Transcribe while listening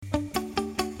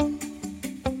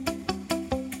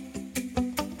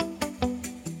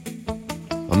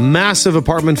massive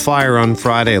apartment fire on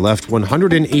Friday left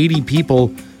 180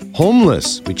 people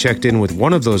homeless. We checked in with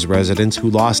one of those residents who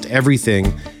lost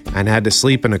everything and had to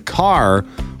sleep in a car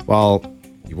while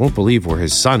you won't believe where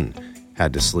his son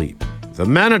had to sleep. The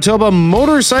Manitoba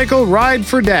Motorcycle Ride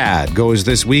for Dad goes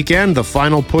this weekend. The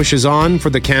final push is on for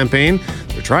the campaign.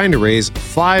 They're trying to raise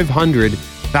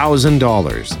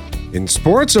 $500,000. In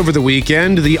sports over the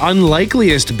weekend, the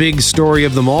unlikeliest big story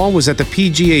of them all was at the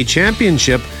PGA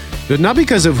Championship, but not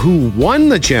because of who won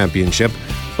the championship,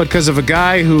 but because of a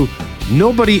guy who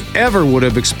nobody ever would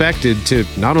have expected to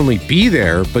not only be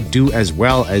there, but do as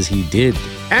well as he did.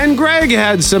 And Greg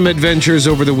had some adventures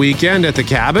over the weekend at the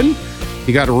cabin.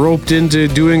 He got roped into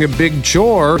doing a big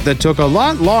chore that took a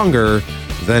lot longer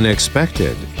than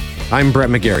expected. I'm Brett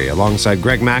McGarry, alongside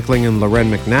Greg Mackling and Loren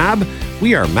McNabb.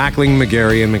 We are Mackling,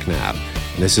 McGarry, and McNabb.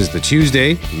 And this is the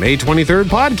Tuesday, May 23rd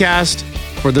podcast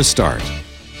for The Start.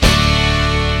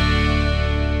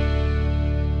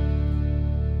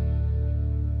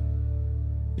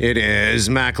 It is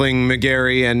Mackling,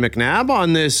 McGarry, and McNabb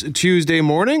on this Tuesday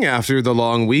morning after the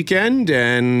long weekend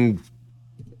and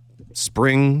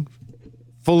spring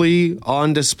fully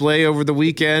on display over the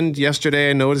weekend. Yesterday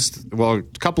I noticed, a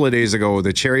couple of days ago,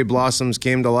 the cherry blossoms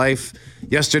came to life.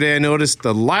 Yesterday I noticed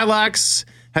the lilacs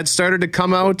had started to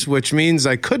come out, which means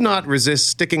I could not resist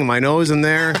sticking my nose in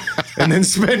there and then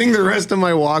spending the rest of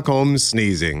my walk home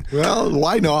sneezing. Well,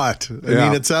 why not? I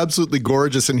mean, it's absolutely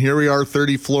gorgeous, and here we are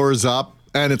 30 floors up.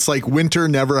 And it's like winter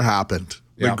never happened.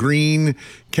 The green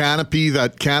canopy,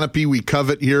 that canopy we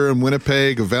covet here in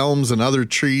Winnipeg of elms and other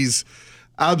trees,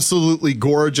 absolutely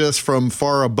gorgeous from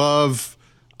far above.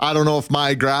 I don't know if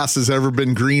my grass has ever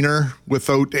been greener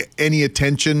without any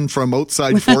attention from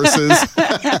outside forces.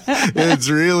 It's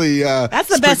really that's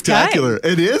the spectacular. Best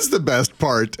kind. It is the best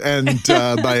part. And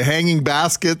by hanging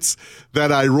baskets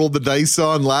that I rolled the dice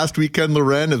on last weekend,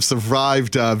 Loren, have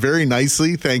survived very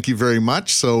nicely. Thank you very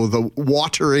much. So the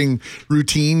watering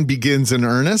routine begins in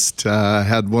earnest.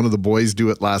 Had one of the boys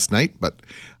do it last night, but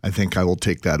I think I will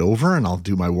take that over and I'll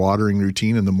do my watering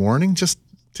routine in the morning just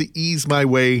to ease my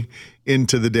way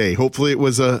into the day. Hopefully it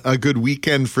was a good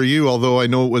weekend for you, although I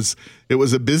know it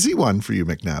was a busy one for you,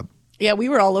 McNabb. Yeah, we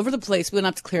were all over the place. We went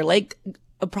up to Clear Lake.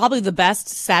 Probably the best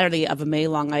Saturday of a May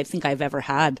long I think I've ever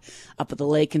had up at the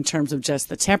lake in terms of just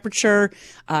the temperature.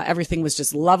 Everything was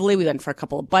just lovely. We went for a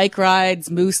couple of bike rides.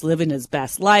 Moose living his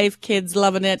best life. Kids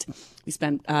loving it. We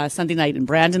spent Sunday night in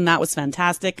Brandon. That was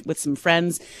fantastic with some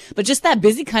friends. But just that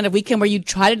busy kind of weekend where you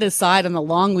try to decide on the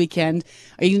long weekend,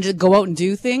 are you going to go out and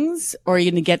do things or are you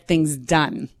going to get things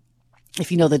done?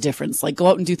 If you know the difference, like go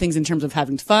out and do things in terms of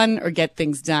having fun or get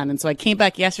things done. And so I came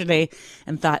back yesterday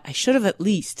and thought I should have at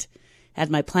least had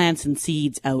my plants and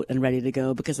seeds out and ready to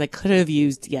go because I could have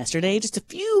used yesterday, just a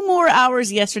few more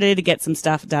hours yesterday to get some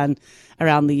stuff done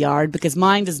around the yard because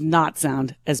mine does not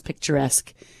sound as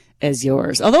picturesque as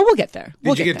yours. Although we'll get there.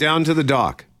 Did you get down to the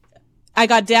dock? I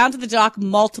got down to the dock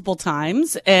multiple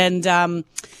times and,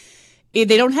 they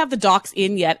don't have the docks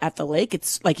in yet at the lake.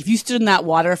 It's like if you stood in that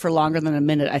water for longer than a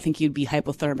minute, I think you'd be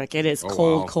hypothermic. It is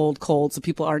cold. So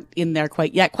people aren't in there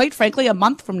quite yet. Quite frankly, a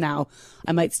month from now,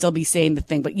 I might still be saying the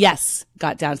thing. But yes,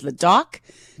 got down to the dock,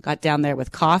 got down there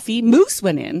with coffee. Moose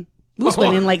went in.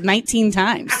 Went in like 19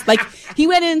 times. Like he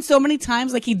went in so many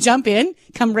times, like he'd jump in,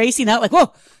 come racing out like,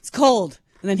 whoa, it's cold.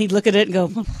 And then he'd look at it and go,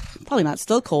 well, probably not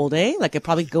still cold, eh? Like I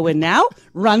probably go in now,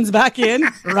 runs back in,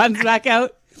 runs back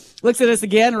out. Looks at us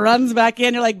again, runs back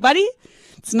in. You're like, buddy,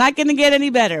 it's not going to get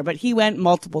any better. But he went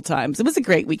multiple times. It was a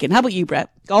great weekend. How about you, Brett?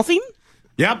 Golfing?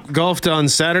 Yep, golfed on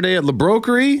Saturday at La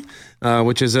Broquerie,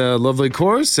 which is a lovely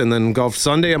course, and then golfed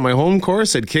Sunday at my home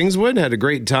course at Kingswood. Had a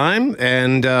great time.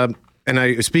 And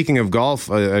speaking of golf,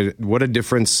 what a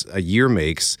difference a year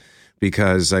makes.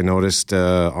 Because I noticed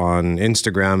on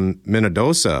Instagram,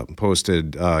 Minnesota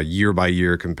posted a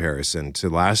year-by-year comparison to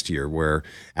last year, where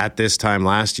at this time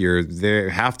last year,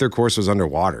 half their course was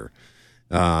underwater.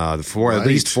 At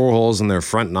least 4 holes in their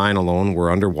front 9 alone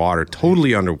were underwater,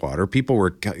 totally underwater.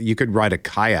 You could ride a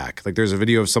kayak. Like there's a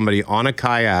video of somebody on a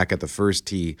kayak at the first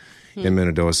tee in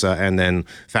Minnesota, and then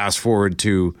fast forward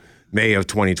to May of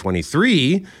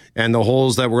 2023, and the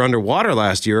holes that were underwater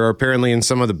last year are apparently in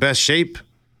some of the best shape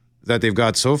that they've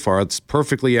got so far. It's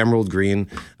perfectly emerald green.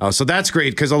 So that's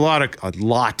great because a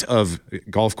lot of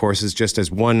golf courses, just as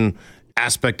one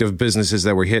aspect of businesses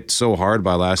that were hit so hard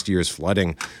by last year's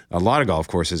flooding, a lot of golf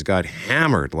courses got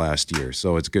hammered last year.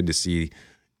 So it's good to see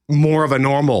more of a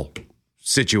normal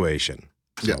situation.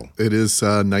 So. Yeah, it is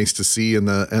nice to see.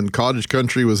 And Cottage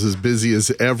Country was as busy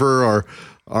as ever.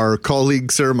 Our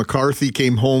colleague Sarah McCarthy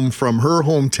came home from her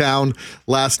hometown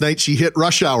last night. She hit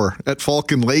rush hour at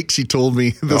Falcon Lake. She told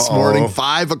me this morning,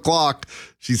 5 o'clock.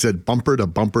 She said bumper to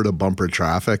bumper to bumper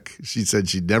traffic. She said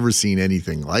she'd never seen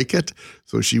anything like it.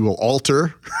 So she will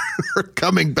alter her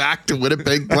coming back to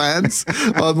Winnipeg plans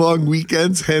on long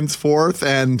weekends henceforth.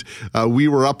 And we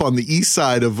were up on the east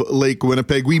side of Lake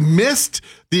Winnipeg. We missed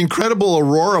the incredible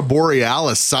Aurora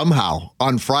Borealis somehow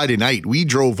on Friday night. We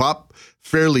drove up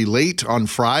fairly late on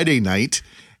Friday night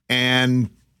and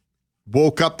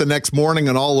woke up the next morning,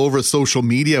 and all over social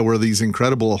media were these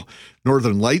incredible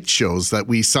Northern Lights shows that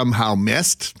we somehow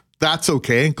missed. That's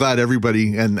okay. Glad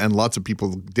everybody and lots of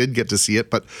people did get to see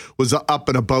it, but was up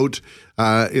and about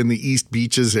in the East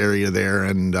Beaches area there,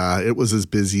 and it was as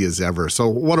busy as ever. So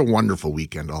what a wonderful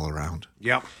weekend all around.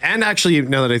 Yeah. And actually,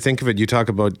 now that I think of it, you talk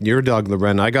about your dog,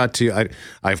 Loren. I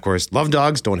of course, love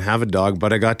dogs, don't have a dog,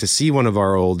 but I got to see one of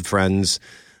our old friends,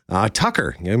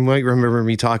 Tucker. You might remember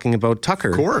me talking about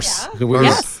Tucker. Of course. Yeah.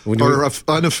 Yes. Our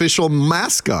unofficial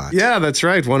mascot. Yeah, that's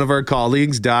right. One of our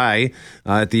colleagues, Di,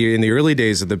 in the early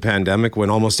days of the pandemic, when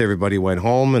almost everybody went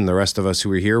home and the rest of us who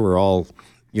were here were all,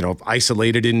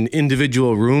 isolated in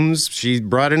individual rooms. She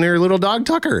brought in her little dog,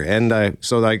 Tucker. And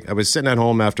so I was sitting at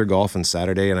home after golf on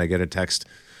Saturday, and I get a text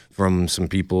from some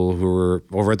people who were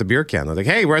over at the beer can. They're like,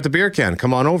 "Hey, we're at the beer can.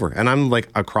 Come on over." And I'm like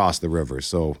across the river,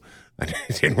 so I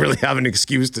didn't really have an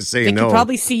excuse to say they no. They could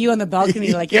probably see you on the balcony.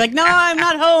 You're like, no, I'm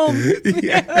not home.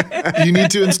 You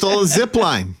need to install a zip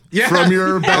line from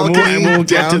your balcony we'll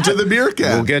down to the beer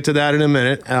can. We'll get to that in a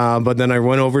minute. But then I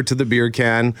went over to the beer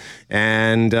can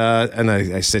and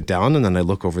I sit down, and then I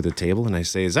look over the table and I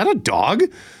say, "Is that a dog?"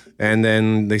 And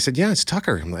then they said, "Yeah, it's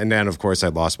Tucker." And then, of course, I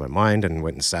lost my mind and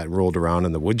went and rolled around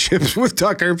in the wood chips with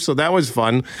Tucker. So that was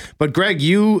fun. But Greg,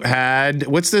 you had,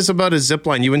 what's this about a zip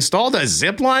line? You installed a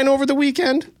zip line over the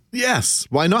weekend? Yes.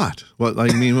 Why not? What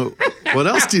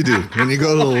else do you do when you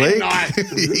go to the lake?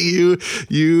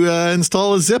 you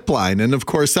install a zip line. And of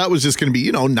course, that was just going to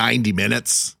be, 90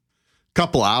 minutes,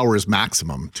 couple hours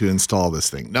maximum to install this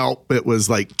thing. No, it was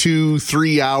like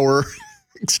 2-3 hour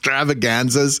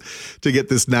extravaganzas to get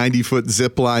this 90-foot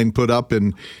zip line put up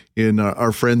in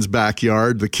our friend's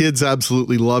backyard. The kids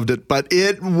absolutely loved it, but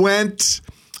it went,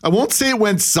 I won't say it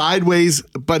went sideways,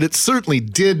 but it certainly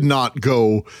did not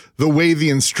go the way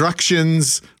the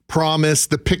instructions promise,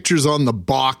 the pictures on the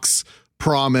box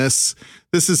promise.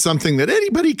 This is something that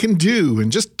anybody can do in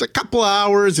just a couple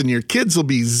hours, and your kids will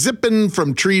be zipping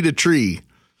from tree to tree.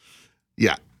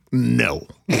 Yeah, no,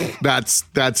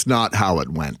 that's not how it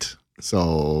went.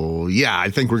 So, yeah, I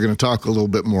think we're going to talk a little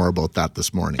bit more about that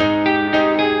this morning.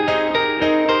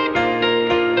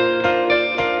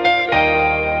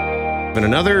 And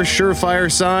another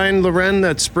surefire sign, Loren,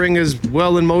 that spring is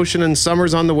well in motion and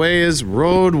summer's on the way is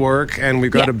road work. And we've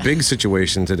got a big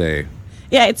situation today.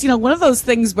 Yeah, it's, one of those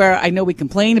things where I know we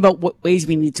complain about what ways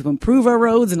we need to improve our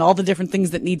roads and all the different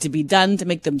things that need to be done to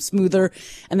make them smoother.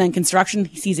 And then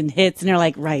construction season hits and they're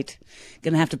like, right,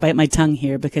 going to have to bite my tongue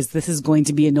here because this is going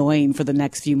to be annoying for the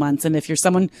next few months. And if you're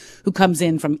someone who comes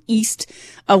in from east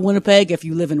of Winnipeg, if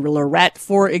you live in Lorette,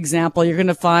 for example, you're going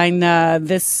to find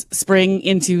this spring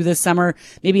into the summer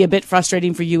maybe a bit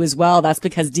frustrating for you as well. That's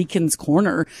because Deacons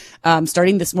Corner,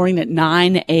 starting this morning at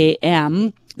 9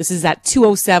 a.m., this is at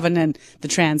 207 and the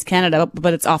Trans-Canada,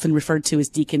 but it's often referred to as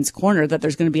Deacons Corner, that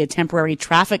there's going to be a temporary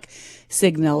traffic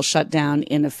signal shutdown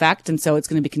in effect. And so it's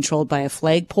going to be controlled by a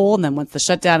flagpole. And then once the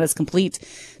shutdown is complete,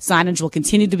 signage will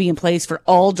continue to be in place for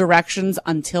all directions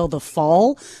until the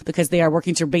fall because they are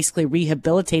working to basically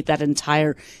rehabilitate that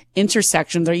entire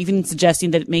intersection. They're even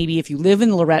suggesting that maybe if you live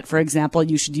in Lorette, for example,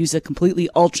 you should use a completely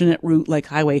alternate route like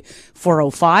Highway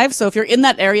 405. So if you're in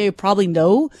that area, you probably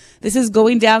know this is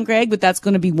going down, Greg, but that's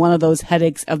going to be one of those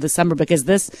headaches of the summer because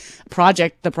this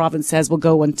project, the province says, will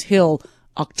go until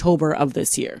October of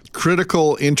this year.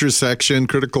 Critical intersection,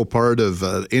 critical part of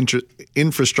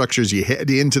infrastructure as you head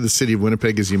into the city of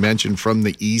Winnipeg, as you mentioned, from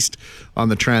the east on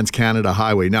the Trans-Canada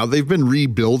Highway. Now, they've been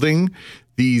rebuilding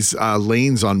these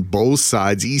lanes on both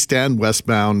sides, east and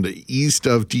westbound, east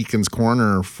of Deacons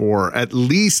Corner for at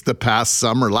least the past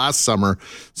summer, summer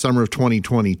of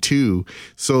 2022.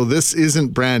 So this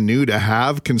isn't brand new to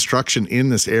have construction in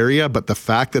this area, but the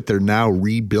fact that they're now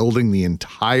rebuilding the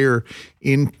entire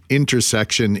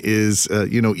intersection is,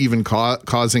 even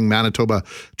causing Manitoba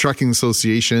Trucking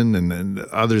Association and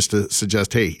others to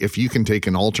suggest, hey, if you can take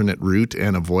an alternate route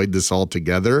and avoid this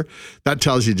altogether, that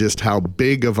tells you just how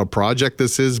big of a project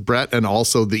this is, Brett, and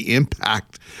also the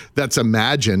impact that's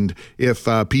imagined if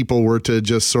people were to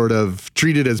just sort of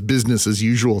treat it as business as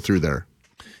usual through there.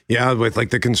 Yeah, with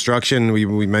like the construction,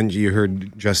 we mentioned, you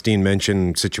heard Justine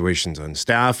mention situations on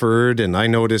Stafford, and I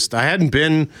noticed I hadn't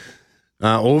been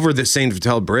over the St.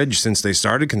 Vital Bridge since they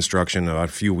started construction a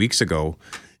few weeks ago.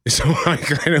 So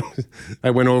I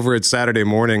went over it Saturday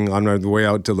morning on my way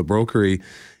out to the Brokery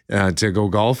to go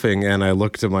golfing, and I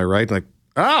looked to my right, like,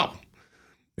 oh,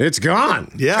 it's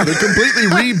gone. Yeah, they're completely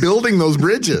rebuilding those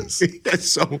bridges.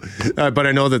 So, but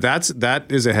I know that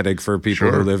is a headache for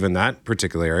people who live in that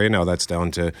particular area. Now that's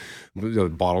down to the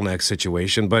bottleneck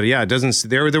situation. But yeah, it doesn't.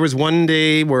 There was one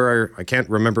day where I can't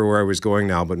remember where I was going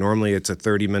now, but normally it's a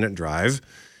 30-minute drive.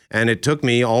 And it took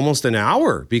me almost an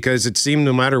hour because it seemed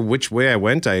no matter which way I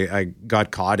went, I got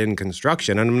caught in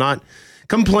construction. And I'm not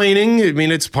complaining. I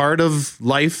mean, it's part of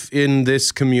life in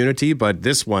this community. But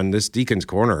this Deacons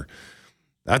Corner,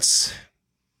 I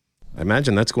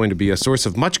imagine that's going to be a source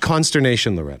of much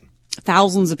consternation, Lorette.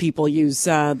 Thousands of people use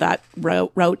that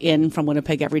route in from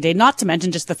Winnipeg every day, not to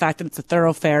mention just the fact that it's a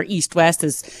thoroughfare east-west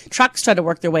as trucks try to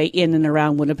work their way in and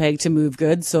around Winnipeg to move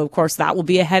goods. So, of course, that will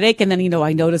be a headache. And then,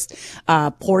 I noticed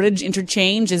Portage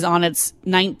Interchange is on its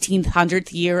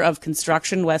 1900th year of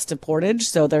construction west of Portage.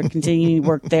 So they're continuing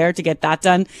work there to get that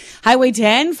done. Highway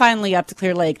 10 finally up to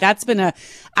Clear Lake. That's been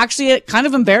actually a kind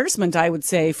of embarrassment, I would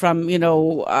say, from,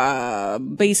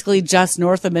 basically just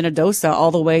north of Minnedosa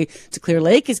all the way to Clear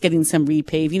Lake is getting some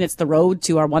repaving. It's the road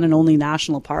to our one and only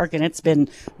national park, and it's been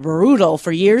brutal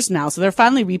for years now. So they're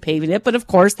finally repaving it. But of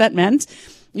course, that meant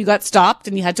you got stopped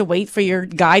and you had to wait for your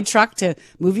guide truck to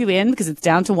move you in because it's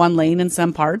down to one lane in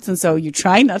some parts. And so you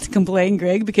try not to complain,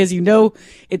 Greg, because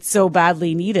it's so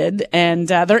badly needed. And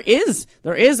there is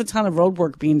a ton of road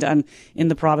work being done in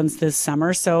the province this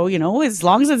summer. So, as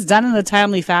long as it's done in a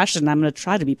timely fashion, I'm going to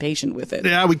try to be patient with it.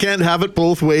 Yeah, we can't have it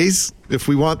both ways. If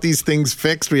we want these things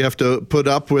fixed, we have to put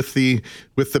up with the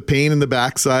pain in the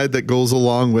backside that goes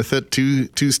along with it.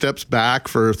 Two steps back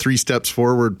for 3 steps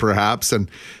forward, perhaps.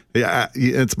 And yeah,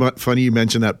 it's funny you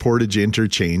mentioned that Portage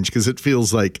interchange because it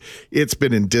feels like it's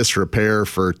been in disrepair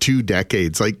for 2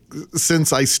 decades. Like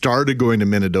since I started going to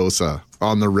Minnedosa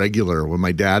on the regular when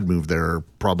my dad moved there,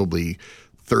 probably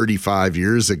 35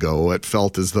 years ago, it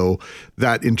felt as though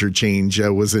that interchange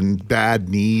was in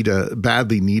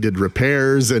badly needed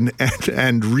repairs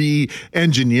and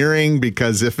re-engineering,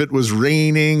 because if it was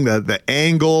raining, the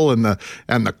angle and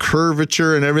the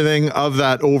curvature and everything of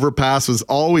that overpass was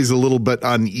always a little bit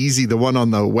uneasy. The one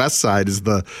on the west side is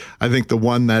I think the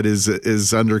one that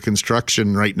is under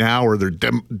construction right now, or they're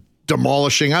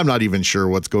demolishing. I'm not even sure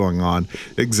what's going on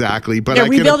exactly, but they're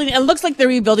rebuilding. It looks like they're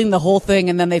rebuilding the whole thing,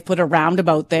 and then they put a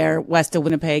roundabout there west of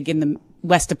Winnipeg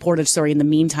west of Portage, in the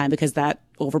meantime, because that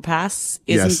overpass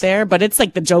isn't there. But it's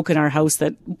like the joke in our house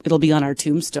that it'll be on our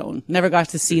tombstone. Never got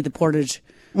to see the Portage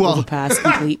overpass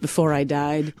complete before I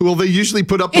died. Well, they usually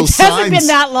put up those signs. It hasn't been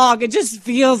that long. It just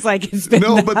feels like it's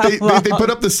been but they put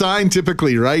up the sign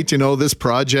typically, right? This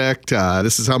project,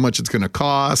 this is how much it's going to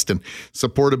cost, and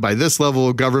supported by this level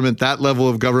of government, that level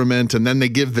of government, and then they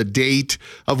give the date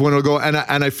of when it'll go. And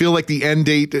I feel like the end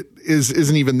date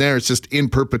isn't even there. It's just in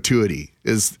perpetuity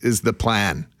is the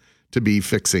plan to be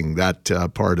fixing that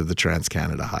part of the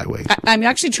Trans-Canada Highway. I'm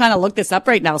actually trying to look this up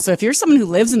right now. So if you're someone who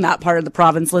lives in that part of the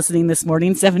province listening this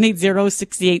morning,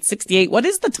 780-6868, what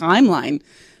is the timeline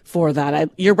for that?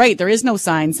 You're right. There is no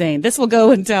sign saying this will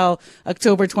go until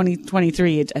October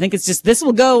 2023. I think it's just this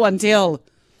will go until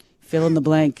fill in the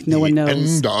blank. No one knows.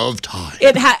 End of time.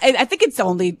 I think it's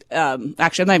only,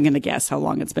 actually, I'm not even going to guess how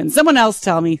long it's been. Someone else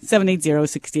tell me.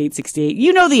 780-6868.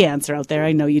 You know the answer out there.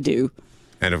 I know you do.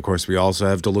 And, of course, we also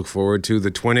have to look forward to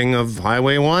the twinning of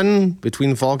Highway 1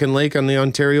 between Falcon Lake and the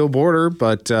Ontario border.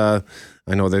 But I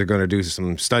know they're going to do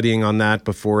some studying on that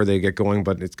before they get going,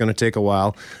 but it's going to take a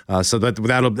while. So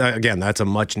again, that's a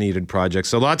much-needed project.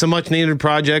 So lots of much-needed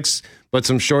projects, but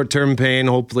some short-term pain,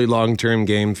 hopefully long-term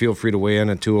gain. Feel free to weigh in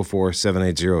at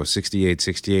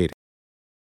 204-780-6868.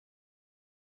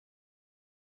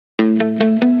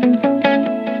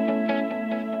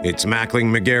 It's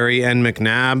Mackling, McGarry, and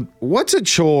McNabb. What's a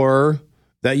chore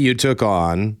that you took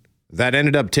on that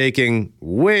ended up taking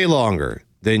way longer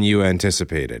than you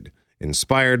anticipated?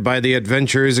 Inspired by the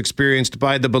adventures experienced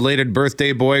by the belated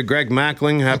birthday boy, Greg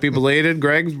Mackling. Happy belated,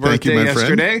 Greg's birthday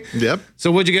yesterday. Friend. Yep.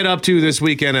 So what'd you get up to this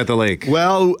weekend at the lake?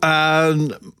 Well,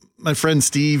 my friend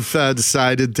Steve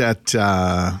decided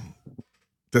that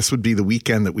this would be the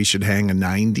weekend that we should hang a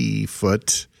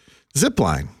 90-foot zip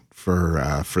line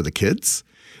for the kids.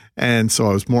 And so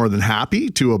I was more than happy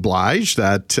to oblige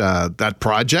that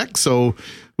project. So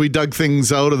we dug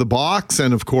things out of the box,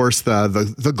 and of course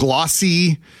the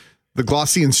glossy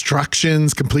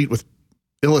instructions, complete with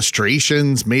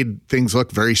illustrations, made things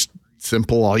look very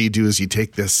simple. All you do is you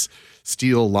take this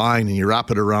steel line, and you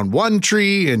wrap it around one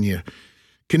tree and you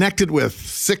connect it with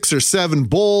 6 or 7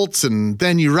 bolts, and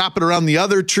then you wrap it around the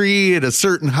other tree at a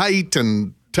certain height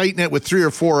and tighten it with 3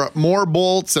 or 4 more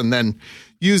bolts, and then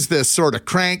use this sort of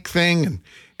crank thing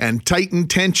and tighten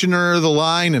tensioner the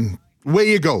line, and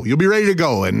away you go. You'll be ready to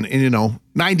go in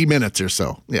 90 minutes or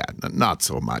so. Yeah, not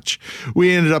so much.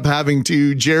 We ended up having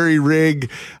to jerry rig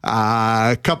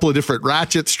a couple of different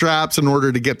ratchet straps in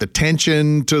order to get the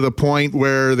tension to the point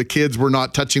where the kids were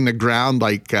not touching the ground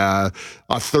like a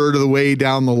third of the way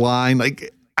down the line.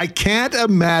 Like, I can't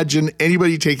imagine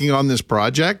anybody taking on this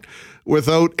project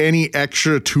without any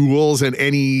extra tools and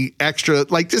any extra,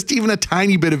 like just even a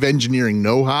tiny bit of engineering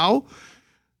know-how.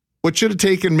 What should have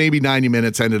taken maybe 90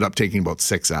 minutes ended up taking about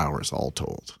 6 hours all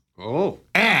told. Oh.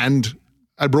 And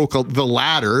I broke the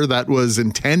ladder that was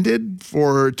intended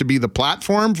to be the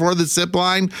platform for the zip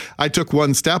line. I took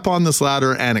one step on this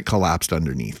ladder and it collapsed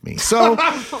underneath me. So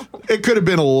it could have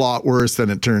been a lot worse than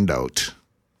it turned out.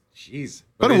 Jeez.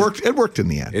 But it worked. It worked in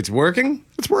the end. It's working?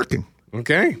 It's working.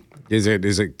 Okay. Is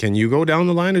it? Can you go down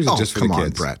the line, or is it just for the kids? Come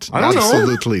on, Brett. I don't know.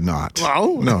 Absolutely not.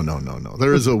 Well, no.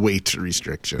 There is a weight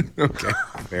restriction. Okay,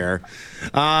 fair.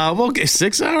 Well,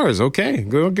 6 hours. Okay,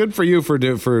 good for you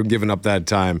for giving up that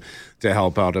time to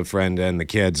help out a friend and the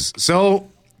kids. So,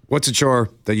 what's a chore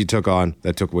that you took on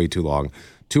that took way too long?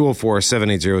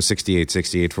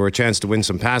 204-780-6868 for a chance to win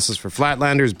some passes for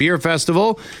Flatlanders Beer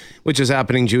Festival, which is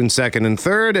happening June 2nd and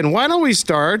 3rd. And why don't we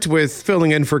start with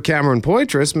filling in for Cameron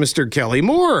Poitras, Mr. Kelly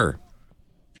Moore?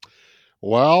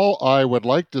 Well, I would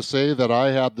like to say that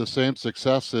I had the same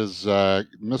success as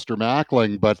Mr.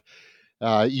 Mackling, but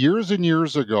years and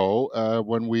years ago,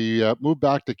 when we moved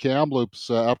back to Kamloops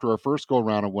after our first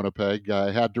go-around in Winnipeg,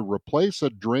 I had to replace a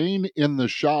drain in the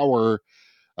shower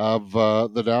of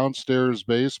the downstairs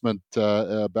basement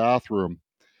bathroom.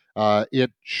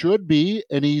 It should be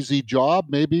an easy job,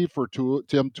 maybe for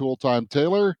Tim Tooltime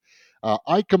Taylor.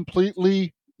 I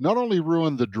completely not only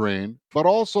ruined the drain, but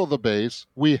also the base.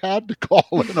 We had to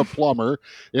call in a plumber.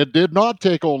 It did not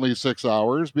take only 6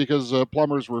 hours because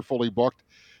plumbers were fully booked.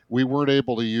 We weren't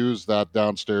able to use that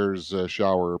downstairs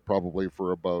shower probably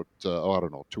for about, 2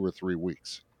 or 3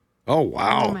 weeks. Oh,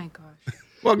 wow. Oh, my gosh.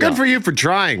 Well, good for you for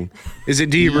trying.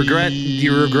 Do you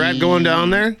regret going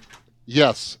down there?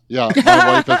 Yes. Yeah.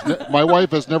 My wife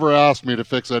has never asked me to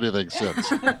fix anything since.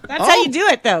 That's how you do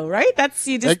it, though, right?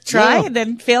 You just try and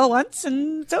then fail once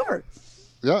and it's over.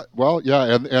 Yeah. Well,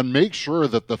 yeah. And make sure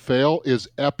that the fail is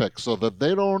epic so that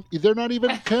they're not even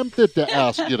tempted to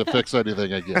ask you to fix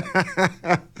anything again.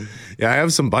 Yeah. I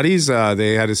have some buddies.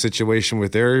 They had a situation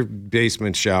with their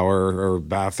basement shower or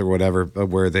bath or whatever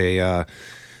where they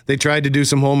tried to do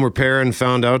some home repair and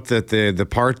found out that the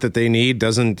part that they need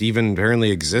doesn't even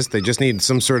apparently exist. They just need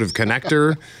some sort of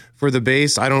connector for the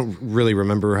base. I don't really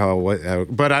remember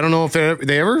but I don't know if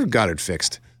they ever got it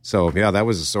fixed. So yeah, that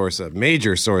was a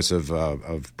major source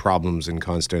of problems and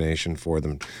consternation for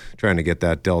them trying to get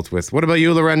that dealt with. What about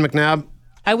you, Loren McNabb?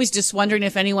 I was just wondering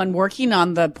if anyone working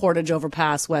on the Portage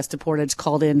Overpass west of Portage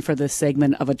called in for this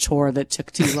segment of a chore that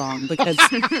took too long because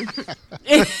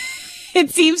it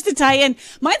seems to tie in.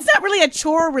 Mine's not really a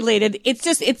chore related. It's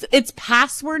just, it's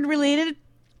password related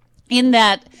in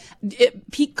that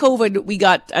peak COVID, we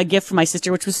got a gift from my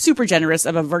sister, which was super generous,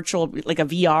 of a virtual, like a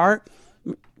VR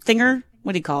thinger.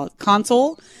 What do you call it?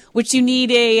 Console, which you need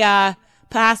so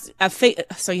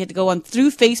you had to go on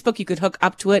through Facebook. You could hook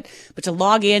up to it, but to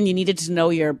log in, you needed to know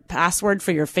your password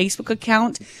for your Facebook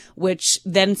account, which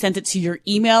then sent it to your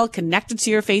email connected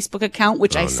to your Facebook account,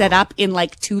 which set up in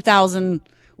like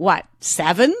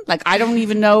 2007? Like, I don't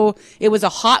even know. It was a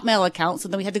Hotmail account. So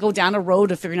then we had to go down a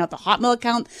road of figuring out the Hotmail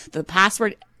account. The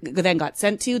password then got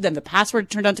sent to, then the password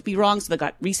turned out to be wrong. So they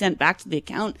got resent back to the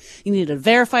account. You needed to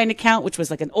verify an account, which was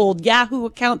like an old Yahoo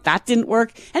account. That didn't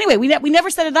work. Anyway, we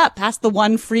never set it up past the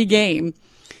one free game.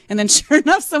 And then sure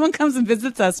enough, someone comes and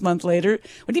visits us a month later.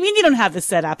 What do you mean you don't have this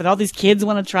set up? And all these kids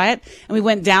want to try it. And we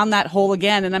went down that hole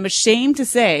again. And I'm ashamed to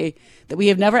say that we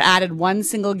have never added one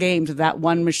single game to that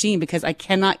one machine because I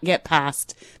cannot get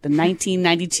past the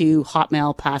 1992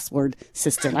 Hotmail password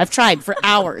system. I've tried for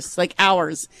hours,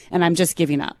 and I'm just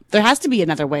giving up. There has to be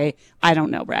another way. I don't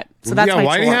know, Brett. So that's my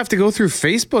why chore. do you have to go through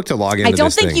Facebook to log into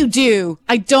this thing?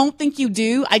 I don't think you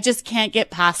do. I just can't get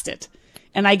past it.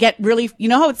 And I get really, you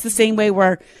know how it's the same way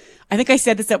where, I think I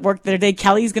said this at work the other day,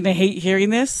 Kelly's going to hate hearing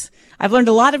this. I've learned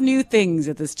a lot of new things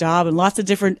at this job and lots of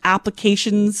different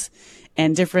applications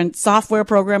and different software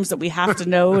programs that we have to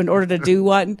know in order to do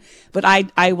one. But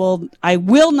I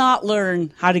will not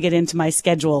learn how to get into my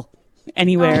schedule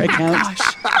anywhere account.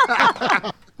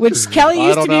 Which Kelly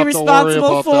used to be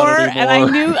responsible for, and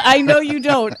I know you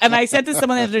don't. And I said to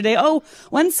someone the other day, "Oh,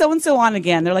 when's so and so on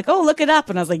again?" They're like, "Oh, look it up,"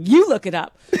 and I was like, "You look it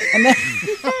up." And then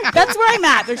that's where I'm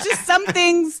at. There's just some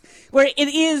things where it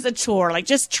is a chore, like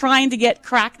just trying to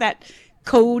crack that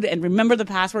code and remember the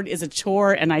password is a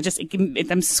chore, and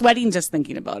I'm sweating just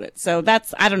thinking about it. So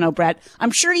I don't know, Brett. I'm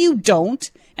sure you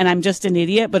don't, and I'm just an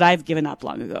idiot, but I've given up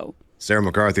long ago. Sarah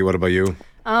McCarthy, what about you?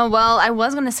 Well, I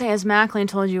was going to say, as Macklin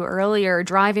told you earlier,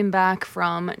 driving back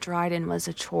from Dryden was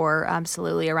a chore,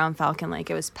 absolutely, around Falcon Lake.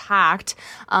 It was packed.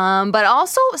 But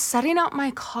also setting up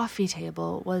my coffee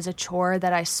table was a chore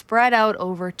that I spread out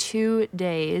over 2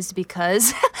 days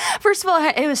because, first of all,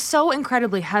 it was so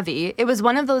incredibly heavy. It was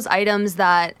one of those items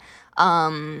that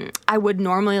I would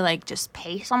normally just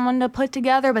pay someone to put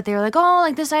together, but they were like,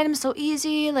 "Oh, this item's so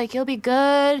easy, you'll be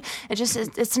good.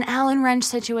 It's an Allen wrench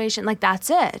situation, that's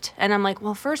it." And I'm like,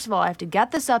 well, first of all, I have to get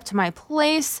this up to my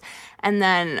place, and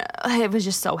then it was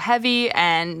just so heavy,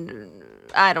 and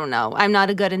I don't know. I'm not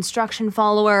a good instruction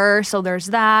follower, so there's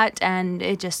that, and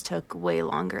it just took way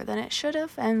longer than it should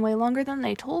have, and way longer than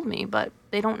they told me, but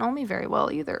they don't know me very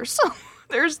well either, so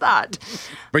there's that.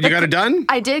 But you got it done?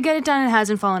 I did get it done. It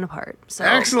hasn't fallen apart. So.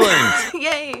 Excellent.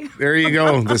 Yay. There you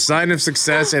go. The sign of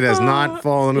success. It has not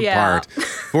fallen apart.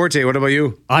 Forte, what about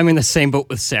you? I'm in the same boat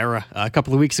with Sarah. A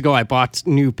couple of weeks ago, I bought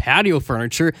new patio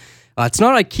furniture. It's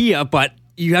not IKEA, but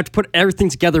you have to put everything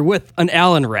together with an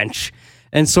Allen wrench.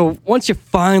 And so once you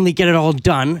finally get it all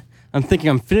done, I'm thinking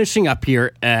I'm finishing up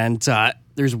here, and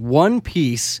there's one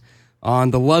piece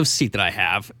on the love seat that I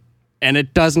have, and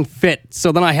it doesn't fit.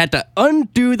 So then I had to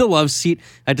undo the love seat.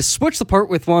 I had to switch the part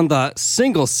with one of the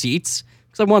single seats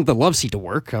because I wanted the love seat to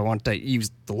work. I wanted to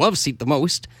use the love seat the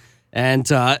most. And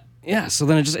so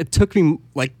then it took me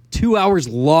 2 hours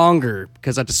longer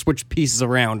because I had to switch pieces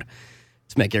around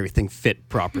to make everything fit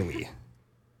properly.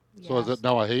 So is it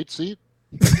now a hate seat?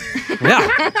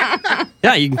 Yeah.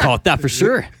 Yeah, you can call it that for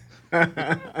sure.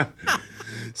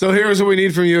 So here's what we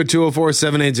need from you at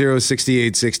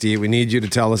 204-780-6868. We need you to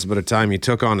tell us about a time you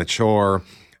took on a chore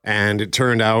and it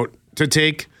turned out to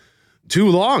take too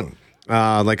long.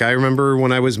 I remember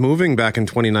when I was moving back in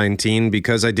 2019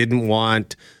 because I didn't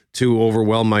want to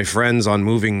overwhelm my friends on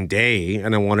moving day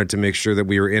and I wanted to make sure that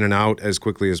we were in and out as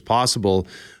quickly as possible.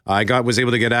 I was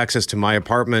able to get access to my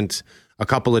apartment a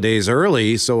couple of days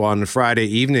early. So on Friday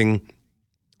evening,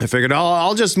 I figured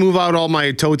I'll just move out all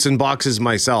my totes and boxes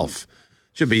myself.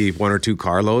 Should be 1 or 2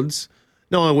 carloads.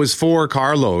 No, it was 4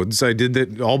 carloads. I did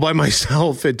it all by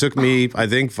myself. It took me, I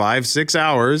think, 5-6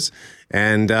 hours.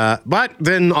 And but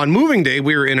then on moving day,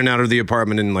 we were in and out of the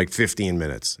apartment in 15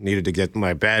 minutes. Needed to get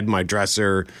my bed, my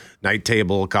dresser, night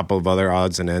table, a couple of other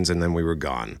odds and ends, and then we were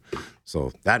gone.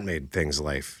 So that made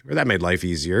life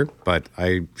easier. But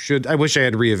I wish I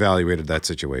had reevaluated that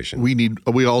situation.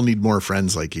 We all need more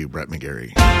friends like you, Brett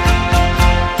McGarry.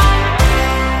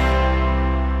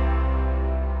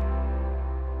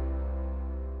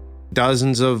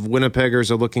 Dozens of Winnipeggers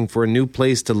are looking for a new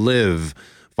place to live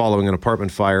following an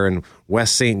apartment fire in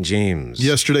West St. James.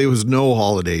 Yesterday was no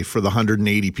holiday for the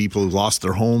 180 people who lost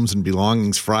their homes and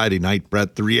belongings Friday night,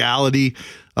 Brett. The reality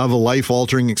of a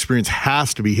life-altering experience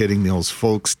has to be hitting those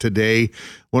folks today.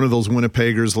 One of those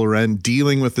Winnipeggers, Loren,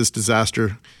 dealing with this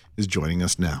disaster, is joining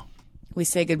us now. We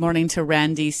say good morning to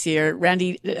Randy Sear.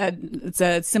 Randy, it's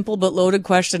a simple but loaded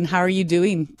question. How are you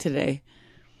doing today?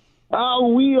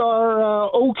 We are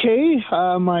okay.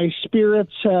 My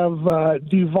spirits have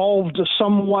devolved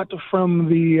somewhat from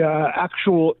the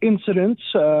actual incidents,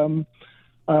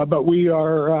 but we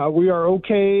are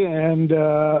okay and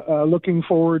looking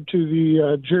forward to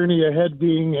the journey ahead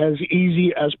being as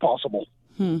easy as possible.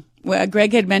 Well,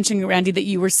 Greg had mentioned, Randy, that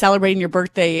you were celebrating your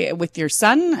birthday with your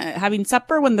son, having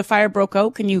supper when the fire broke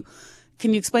out. Can you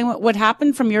explain what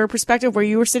happened from your perspective, where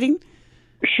you were sitting?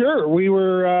 Sure. We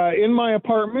were in my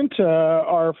apartment.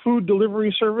 Our food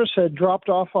delivery service had dropped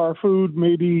off our food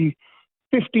maybe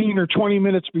 15 or 20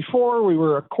 minutes before. We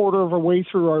were a quarter of a way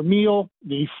through our meal.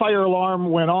 The fire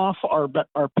alarm went off. Our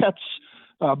pets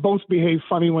both behave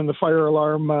funny when the fire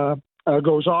alarm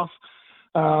goes off.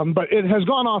 But it has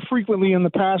gone off frequently in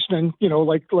the past. And,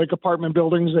 like apartment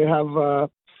buildings, they have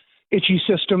itchy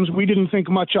systems. We didn't think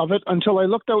much of it until I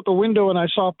looked out the window and I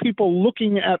saw people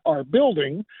looking at our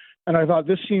building. And I thought,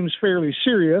 this seems fairly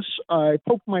serious. I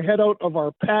poked my head out of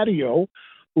our patio,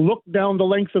 looked down the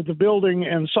length of the building,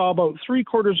 and saw about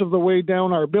 3/4 of the way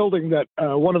down our building that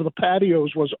one of the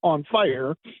patios was on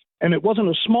fire, and it wasn't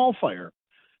a small fire.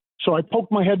 So I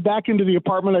poked my head back into the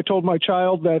apartment. I told my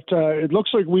child that it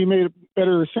looks like we may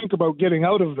better think about getting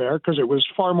out of there because it was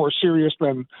far more serious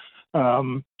than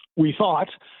we thought.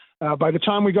 By the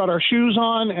time we got our shoes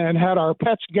on and had our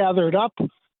pets gathered up,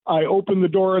 I opened the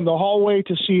door in the hallway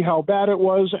to see how bad it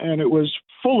was, and it was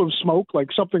full of smoke, like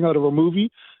something out of a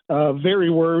movie. Very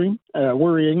worrying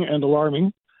and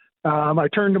alarming. I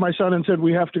turned to my son and said,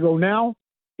 "We have to go now."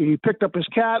 He picked up his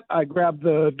cat. I grabbed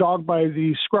the dog by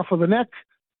the scruff of the neck.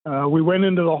 We went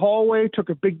into the hallway, took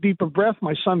a big, deep breath.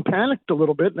 My son panicked a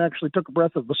little bit and actually took a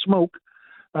breath of the smoke.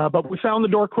 But we found the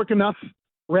door quick enough,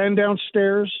 ran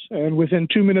downstairs, and within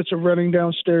 2 minutes of running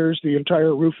downstairs, the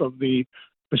entire roof of the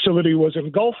facility was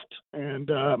engulfed, and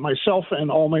myself and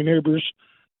all my neighbors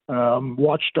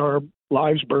watched our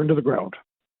lives burn to the ground.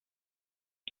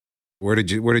 Where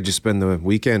did you spend the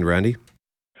weekend, Randy?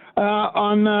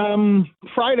 On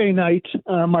Friday night,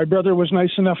 my brother was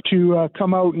nice enough to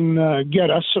come out and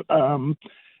get us.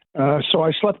 So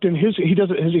I slept in his. He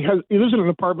lives in an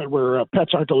apartment where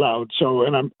pets aren't allowed. So,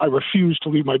 and I refused to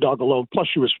leave my dog alone. Plus,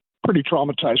 she was pretty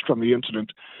traumatized from the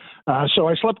incident. So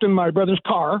I slept in my brother's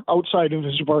car outside of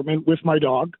his apartment with my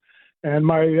dog. And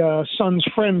my son's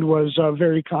friend was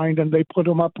very kind, and they put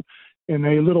him up in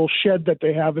a little shed that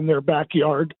they have in their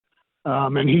backyard.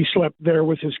 And he slept there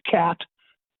with his cat.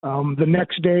 The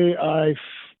next day,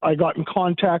 I got in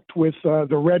contact with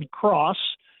the Red Cross,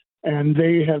 and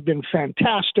they have been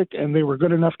fantastic, and they were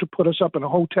good enough to put us up in a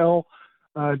hotel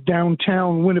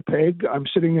downtown Winnipeg. I'm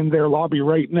sitting in their lobby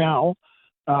right now,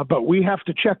 but we have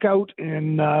to check out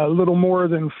in a little more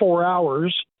than 4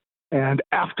 hours, and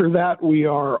after that, we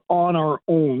are on our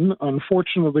own.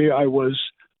 Unfortunately, I was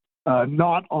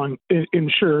not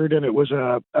insured, and it was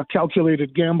a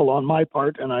calculated gamble on my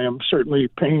part, and I am certainly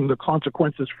paying the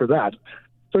consequences for that.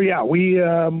 So yeah,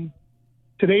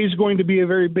 today's going to be a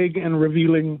very big and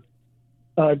revealing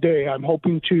day. I'm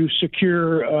hoping to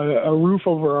secure a roof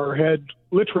over our head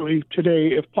literally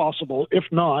today, if possible. If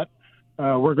not,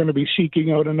 we're going to be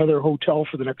seeking out another hotel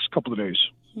for the next couple of days.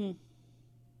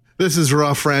 This is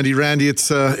rough, Randy. Randy, it's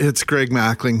Greg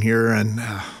Mackling here, and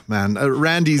man,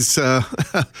 Randy's.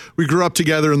 We grew up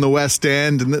together in the West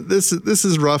End, and this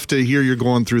is rough to hear you're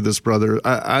going through this, brother.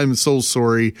 I'm so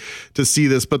sorry to see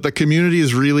this, but the community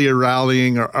is really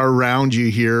rallying around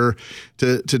you here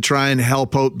to try and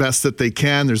help out best that they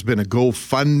can. There's been a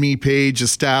GoFundMe page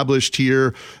established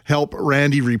here. Help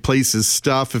Randy replace his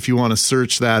stuff if you want to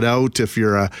search that out. If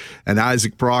you're an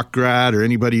Isaac Brock grad or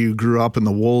anybody who grew up in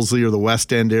the Wolseley or the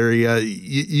West End area,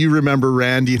 you remember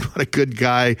Randy and what a good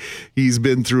guy he's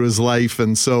been through his life.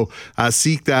 And so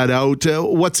seek that out.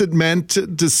 What's it meant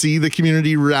to see the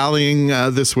community rallying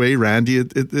this way, Randy?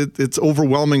 It's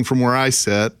overwhelming from where I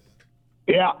sit.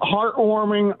 Yeah,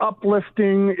 heartwarming,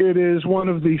 uplifting. It is one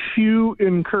of the few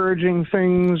encouraging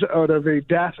things out of a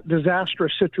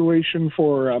disastrous situation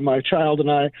for my child and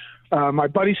I. My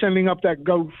buddy sending up that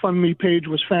GoFundMe page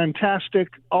was fantastic.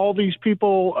 All these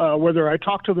people, whether I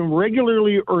talk to them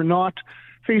regularly or not,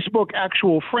 Facebook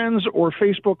actual friends or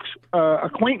Facebook's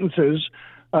acquaintances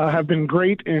have been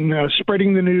great in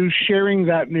spreading the news, sharing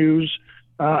that news,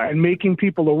 and making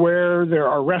people aware. There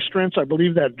are restaurants. I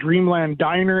believe that Dreamland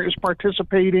Diner is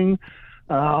participating.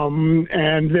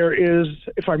 And there is,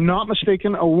 if I'm not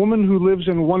mistaken, a woman who lives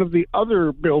in one of the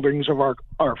other buildings of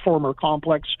our former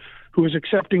complex who is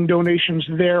accepting donations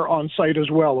there on site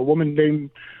as well, a woman named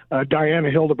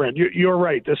Diana Hildebrand. You're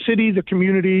right. The city, the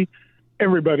community,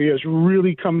 everybody has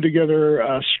really come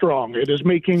together strong. It is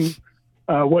making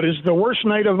what is the worst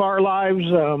night of our lives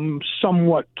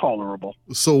somewhat tolerable.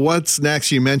 So what's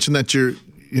next? You mentioned that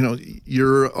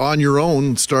you're on your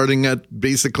own starting at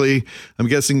basically, I'm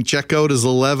guessing checkout is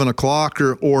 11 o'clock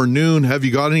or noon. Have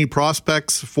you got any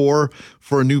prospects for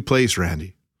a new place,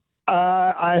 Randy?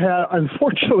 I have,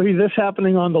 unfortunately, this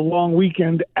happening on the long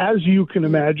weekend, as you can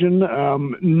imagine,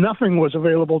 nothing was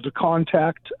available to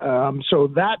contact. So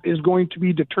that is going to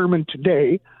be determined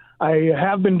today. I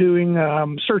have been doing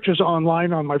searches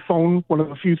online on my phone, one of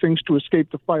the few things to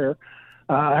escape the fire.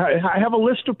 I have a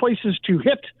list of places to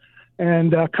hit,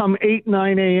 and come 8,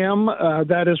 9 a.m.,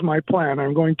 that is my plan.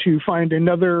 I'm going to find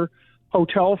another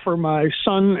hotel for my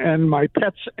son and my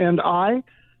pets and I,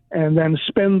 and then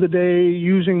spend the day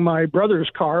using my brother's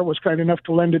car, was kind enough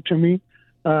to lend it to me,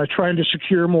 trying to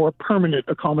secure more permanent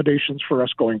accommodations for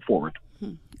us going forward.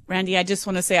 Randy, I just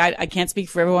want to say, I can't speak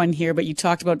for everyone here, but you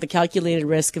talked about the calculated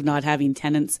risk of not having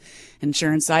tenants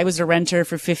insurance. I was a renter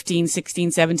for 15,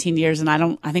 16, 17 years, and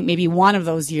I think maybe one of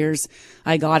those years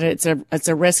I got it. It's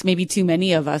a risk maybe too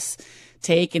many of us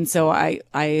take. And so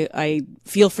I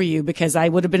feel for you, because I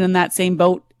would have been in that same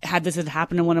boat had this had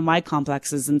happened in one of my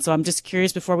complexes. And so I'm just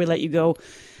curious, before we let you go,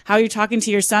 how are you talking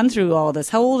to your son through all this?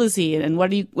 How old is he? And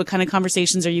what kind of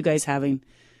conversations are you guys having?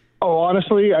 Oh,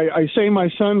 honestly, I say my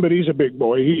son, but he's a big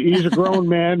boy. He's a grown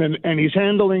man, and he's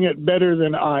handling it better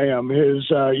than I am. His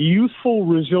youthful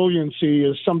resiliency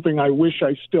is something I wish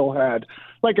I still had.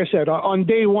 Like I said, on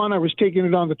day one, I was taking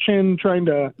it on the chin, trying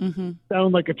to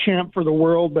sound like a champ for the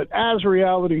world. But as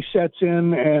reality sets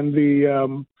in and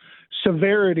the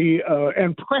severity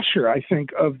and pressure, I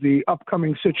think, of the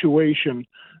upcoming situation,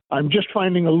 I'm just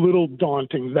finding a little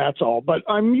daunting, that's all. But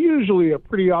I'm usually a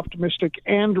pretty optimistic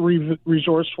and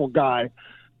resourceful guy.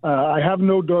 I have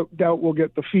no doubt we'll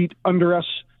get the feet under us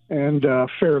and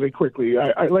fairly quickly.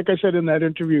 Like I said in that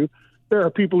interview, there are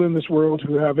people in this world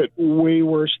who have it way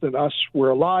worse than us.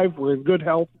 We're alive. We're in good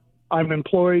health. I'm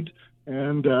employed.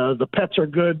 And the pets are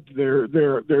good.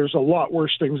 There's a lot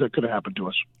worse things that could have happened to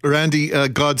us. Randy,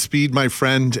 Godspeed, my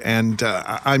friend, and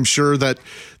I'm sure that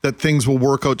things will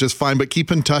work out just fine. But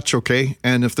keep in touch, okay?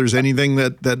 And if there's anything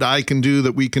that I can do,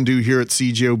 that we can do here at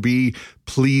CJOB,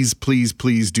 please, please,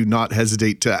 please do not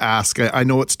hesitate to ask. I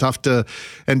know it's tough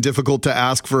and difficult to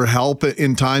ask for help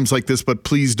in times like this, but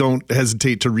please don't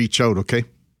hesitate to reach out, okay?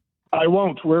 I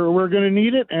won't. We're going to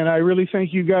need it, and I really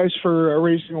thank you guys for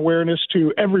raising awareness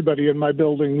to everybody in my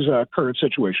building's current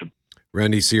situation.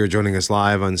 Randy Sear joining us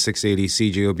live on 680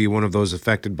 CJOB, one of those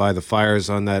affected by the fires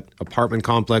on that apartment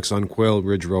complex on Quail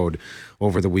Ridge Road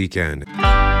over the weekend.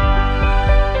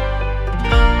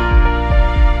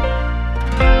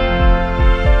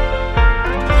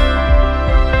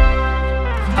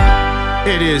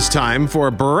 It is time for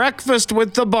Breakfast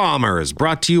with the Bombers,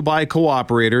 brought to you by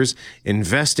Cooperators,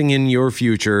 investing in your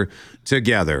future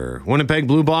together. Winnipeg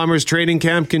Blue Bombers training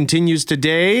camp continues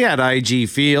today at IG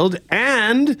Field,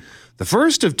 and the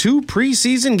first of 2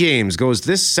 preseason games goes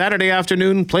this Saturday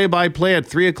afternoon, play-by-play at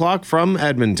 3 o'clock from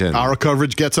Edmonton. Our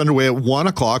coverage gets underway at 1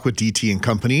 o'clock with DT and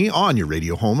Company on your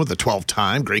radio home of the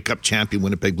 12-time Grey Cup champion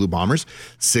Winnipeg Blue Bombers,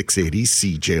 680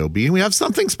 CJOB. And we have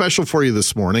something special for you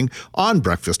this morning on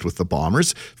Breakfast with the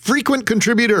Bombers. Frequent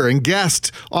contributor and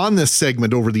guest on this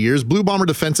segment over the years, Blue Bomber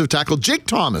defensive tackle Jake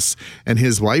Thomas and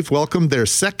his wife welcomed their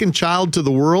second child to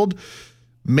the world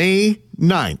May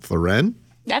 9th. Loren?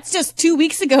 That's just 2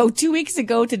 weeks ago. 2 weeks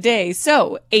ago today.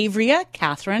 So, Averia,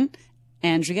 Catherine,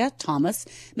 Andrea, Thomas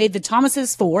made the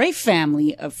Thomases for a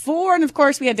family of 4. And of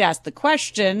course, we had to ask the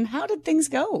question, how did things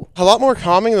go? A lot more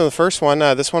calming than the first one.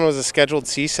 This one was a scheduled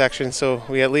C-section, so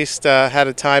we at least had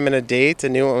a time and a date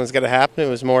and knew what was going to happen. It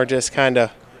was more just kind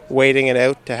of waiting it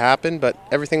out to happen, but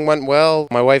everything went well.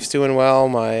 My wife's doing well.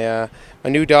 My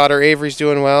new daughter, Avery's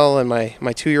doing well. And my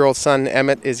 2-year-old son,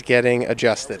 Emmett, is getting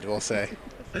adjusted, we'll say.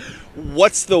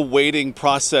 What's the waiting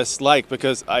process like?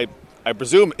 Because I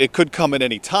presume it could come at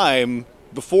any time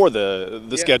before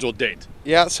the scheduled date.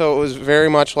 Yeah, so it was very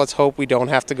much, let's hope we don't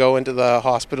have to go into the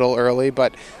hospital early,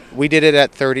 but we did it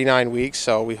at 39 weeks,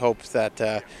 so we hoped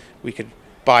that we could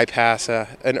bypass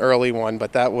an early one,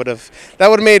 but that would have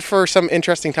made for some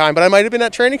interesting time. But I might have been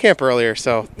at training camp earlier,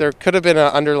 so there could have been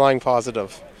an underlying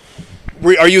positive.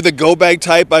 Are you the go bag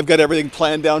type? I've got everything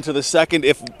planned down to the second.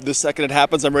 If the second it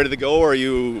happens, I'm ready to go. Or are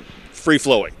you free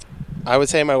flowing? I would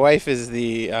say my wife is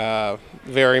the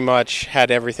very much had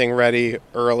everything ready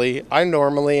early. I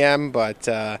normally am, but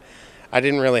I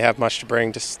didn't really have much to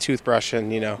bring, just toothbrush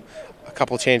and a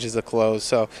couple changes of clothes.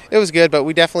 So it was good, but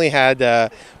we definitely had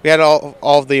all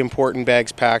of the important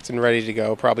bags packed and ready to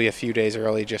go, probably a few days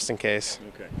early just in case.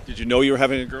 Okay. Did you know you were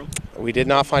having a girl? We did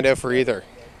not find out for either.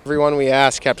 Everyone we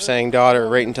asked kept saying daughter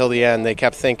right until the end. They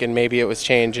kept thinking maybe it was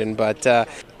changing, but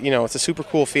it's a super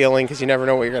cool feeling because you never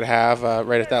know what you're going to have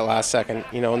right at that last second.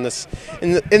 In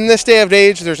this day of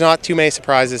age, there's not too many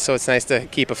surprises, so it's nice to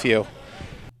keep a few.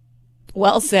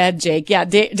 Well said, Jake. Yeah,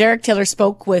 Derek Taylor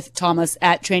spoke with Thomas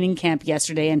at training camp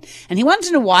yesterday, and he wanted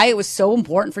to know why it was so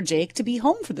important for Jake to be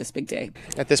home for this big day.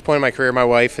 At this point in my career, my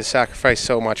wife has sacrificed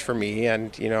so much for me,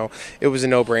 and, it was a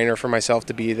no-brainer for myself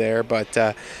to be there, but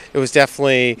it was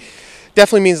definitely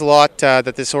means a lot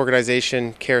that this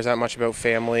organization cares that much about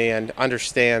family and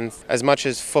understands as much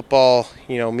as football,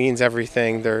 means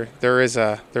everything. There is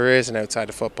an outside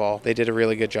of football. They did a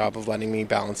really good job of letting me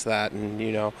balance that.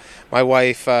 And my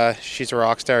wife, she's a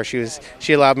rock star.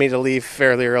 She allowed me to leave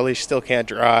fairly early. She still can't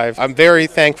drive. I'm very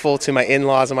thankful to my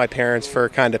in-laws and my parents for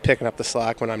kind of picking up the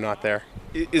slack when I'm not there.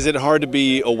 Is it hard to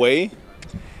be away?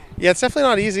 Yeah, it's definitely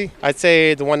not easy. I'd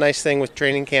say the one nice thing with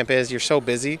training camp is you're so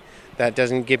busy that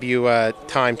doesn't give you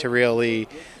time to really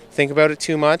think about it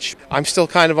too much. I'm still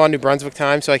kind of on New Brunswick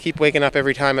time, so I keep waking up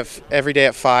every day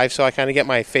at 5, so I kind of get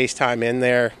my FaceTime in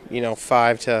there,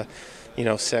 5 to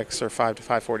 6 or 5 to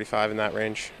 5:45 in that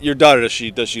range. Your daughter,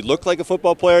 does she look like a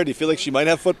football player? Do you feel like she might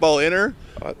have football in her?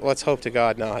 Let's hope to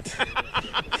God not.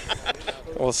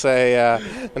 We'll say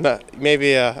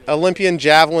maybe a Olympian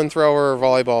javelin thrower or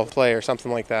volleyball player,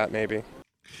 something like that, maybe.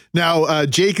 Now,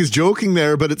 Jake is joking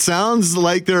there, but it sounds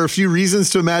like there are a few reasons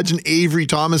to imagine Avery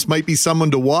Thomas might be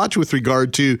someone to watch with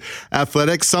regard to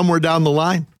athletics somewhere down the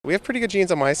line. We have pretty good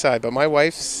genes on my side, but my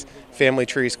wife's family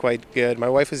tree is quite good. My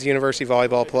wife was a university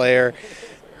volleyball player.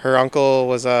 Her uncle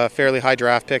was a fairly high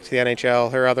draft pick to the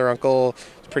NHL. Her other uncle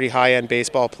was a pretty high-end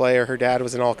baseball player. Her dad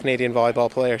was an all-Canadian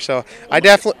volleyball player. So I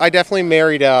definitely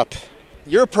married up.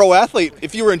 You're a pro athlete.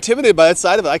 If you were intimidated by that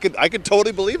side of it, I could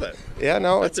totally believe it. Yeah,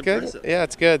 no, it's good. Yeah,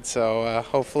 it's good. So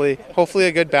hopefully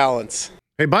a good balance.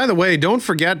 Hey, by the way, don't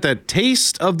forget that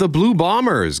Taste of the Blue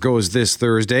Bombers goes this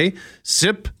Thursday.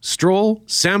 Sip, stroll,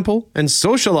 sample, and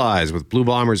socialize with Blue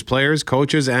Bombers players,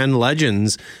 coaches, and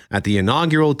legends at the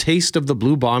inaugural Taste of the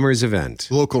Blue Bombers event.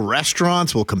 Local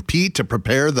restaurants will compete to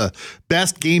prepare the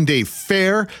best game day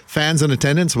fare. Fans in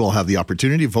attendance will have the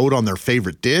opportunity to vote on their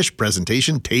favorite dish,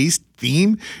 presentation, taste,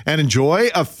 theme, and enjoy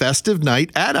a festive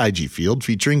night at IG Field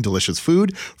featuring delicious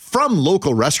food from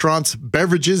local restaurants,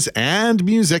 beverages, and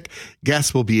music.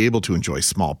 Guests will be able to enjoy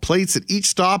small plates at each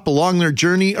stop along their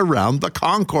journey around the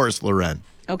concourse, Loren.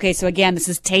 Okay, so again, this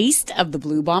is Taste of the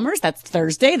Blue Bombers. That's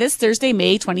this Thursday,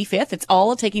 May 25th. It's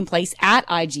all taking place at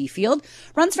IG Field.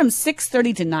 Runs from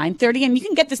 6:30 to 9:30, and you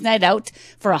can get this night out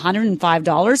for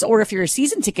 $105. Or if you're a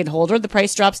season ticket holder, the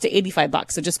price drops to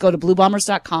 $85. So just go to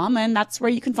bluebombers.com, and that's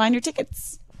where you can find your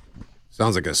tickets.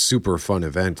 Sounds like a super fun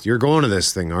event. You're going to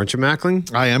this thing, aren't you,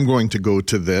 Mackling? I am going to go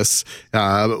to this.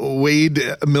 Wade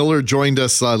Miller joined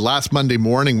us last Monday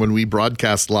morning when we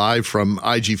broadcast live from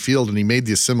IG Field, and he made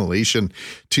the assimilation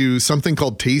to something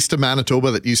called Taste of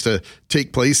Manitoba that used to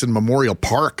take place in Memorial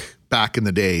Park back in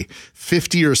the day.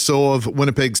 50 or so of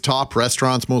Winnipeg's top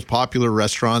restaurants, most popular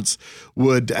restaurants,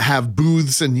 would have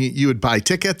booths, and you would buy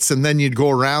tickets, and then you'd go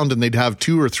around and they'd have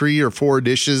 2 or 3 or 4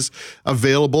 dishes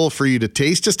available for you to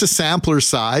taste, just a sampler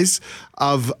size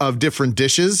of different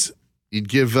dishes. You'd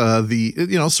give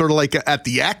sort of like at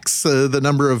the X, the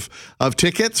number of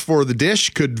tickets for the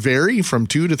dish could vary from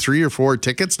 2 to 3 or 4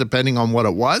 tickets, depending on what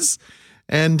it was.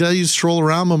 And you stroll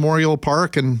around Memorial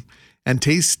Park and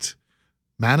taste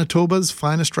Manitoba's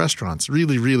finest restaurants.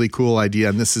 Really, really cool idea.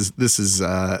 And this is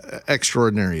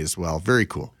extraordinary as well. Very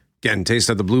cool. Again, Taste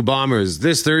of the Blue Bombers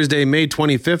this Thursday, May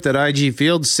 25th at IG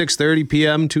Field, 6:30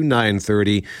 p.m. to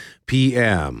 9:30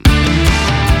 p.m.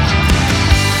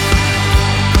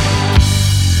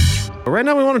 Right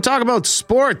now we want to talk about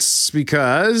sports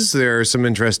because there are some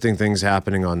interesting things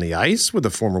happening on the ice with the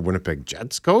former Winnipeg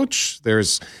Jets coach.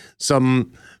 There's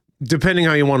some, depending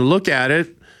how you want to look at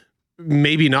it,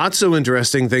 maybe not so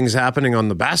interesting things happening on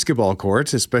the basketball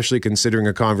court, especially considering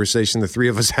a conversation the three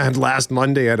of us had last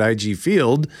Monday at IG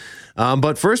Field.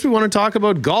 But first, we want to talk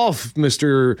about golf.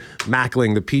 Mr.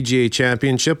 Mackling, the PGA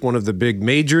Championship, one of the big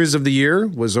majors of the year,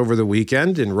 was over the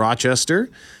weekend in Rochester.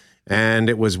 And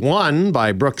it was won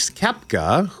by Brooks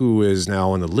Koepka, who is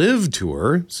now on the LIV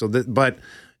Tour. But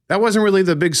that wasn't really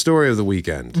the big story of the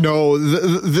weekend. No,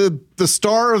 the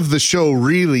star of the show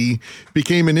really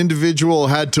became an individual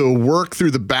who had to work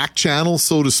through the back channel,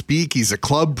 so to speak. He's a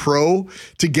club pro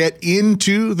to get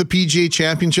into the PGA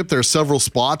Championship. There are several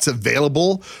spots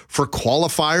available for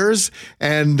qualifiers.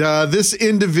 And this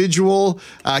individual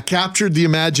captured the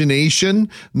imagination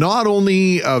not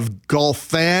only of golf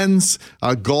fans,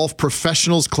 golf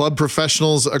professionals, club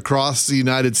professionals across the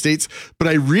United States, but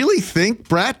I really think,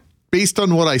 Brett, based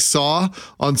on what I saw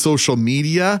on social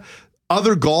media,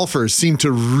 other golfers seem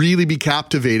to really be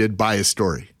captivated by his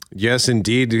story. Yes,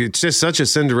 indeed. It's just such a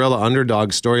Cinderella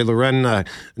underdog story. Loren,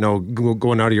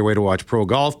 going out of your way to watch pro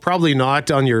golf, probably not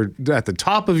at the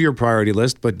top of your priority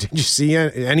list, but did you see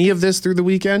any of this through the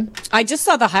weekend? I just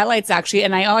saw the highlights, actually,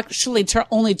 and I actually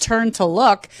only turned to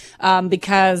look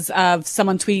because of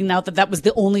someone tweeting out that was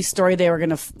the only story they were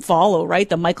going to follow, right?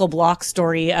 The Michael Block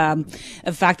story,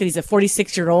 the fact that he's a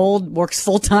 46-year-old, works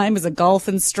full-time as a golf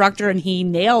instructor, and he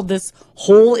nailed this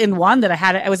hole-in-one that I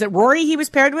had. Was it Rory he was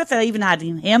paired with? I even had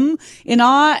him in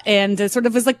awe, and it sort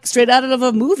of was like straight out of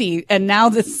a movie. And now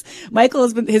this Michael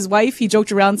has been, his wife, he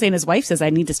joked around saying his wife says,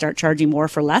 I need to start charging more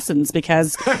for lessons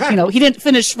because, he didn't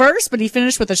finish first, but he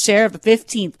finished with a share of the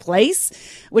 15th place,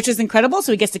 which is incredible.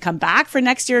 So he gets to come back for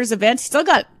next year's event. He still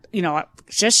got,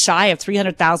 just shy of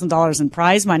 $300,000 in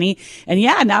prize money. And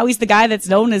yeah, now he's the guy that's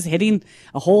known as hitting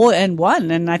a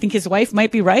hole-in-one. And I think his wife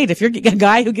might be right. If you're a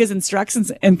guy who gives instructions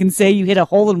and can say you hit a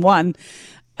hole-in-one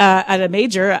at a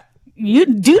major, you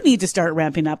do need to start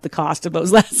ramping up the cost of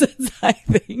those lessons, I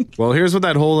think. Well, here's what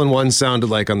that hole-in-one sounded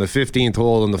like on the 15th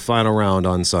hole in the final round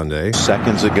on Sunday.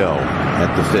 Seconds ago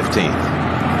at the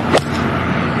 15th.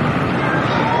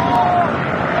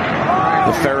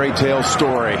 The fairy tale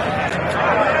story.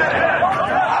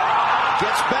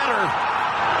 Gets better.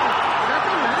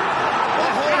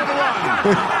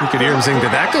 You could hear him sing,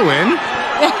 "Did that go in?"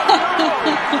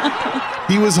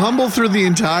 He was humble through the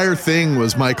entire thing,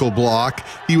 was Michael Block.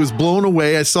 He was blown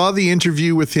away. I saw the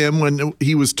interview with him when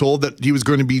he was told that he was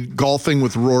going to be golfing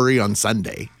with Rory on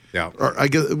Sunday. Yeah. Or I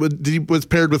guess he was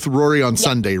paired with Rory on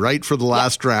Sunday, right, for the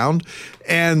last round.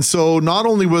 And so not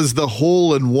only was the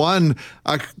hole-in-one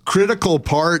a critical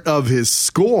part of his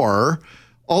score,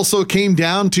 also came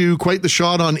down to quite the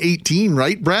shot on 18,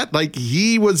 right, Brett? Like,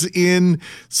 he was in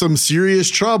some serious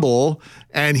trouble,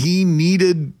 and he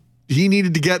needed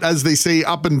to get, as they say,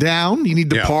 up and down. You need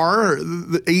to par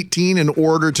the 18 in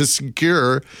order to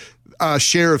secure a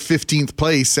share of 15th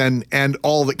place and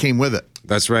all that came with it.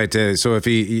 That's right. So if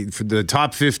he for the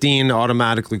top 15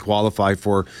 automatically qualify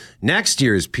for next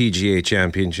year's PGA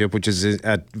Championship, which is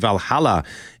at Valhalla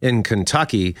in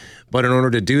Kentucky. But in order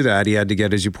to do that, he had to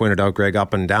get, as you pointed out, Greg,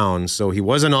 up and down. So he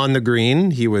wasn't on the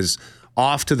green. He was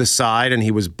off to the side, and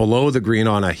he was below the green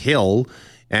on a hill.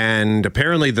 And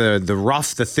apparently the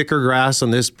rough, the thicker grass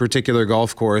on this particular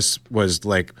golf course was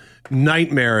like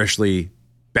nightmarishly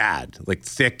bad, like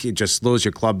thick. It just slows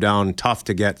your club down, tough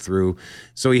to get through.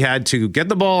 So he had to get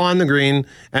the ball on the green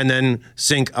and then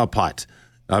sink a putt,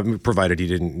 provided he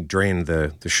didn't drain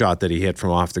the shot that he hit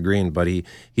from off the green. But he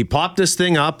popped this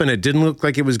thing up, and it didn't look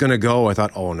like it was going to go. I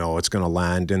thought, oh no, it's going to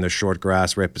land in the short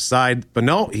grass right beside. But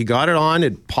no, he got it on.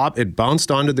 It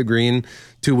bounced onto the green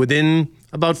to within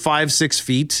about 5-6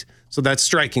 feet. So that's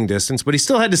striking distance, but he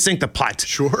still had to sink the putt.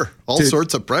 Sure. All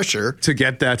sorts of pressure. To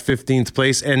get that 15th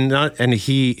place. And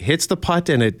he hits the putt,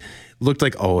 and it looked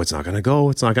like, oh, it's not going to go.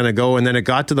 It's not going to go. And then it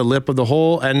got to the lip of the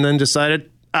hole and then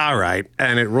decided, all right.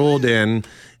 And it rolled in,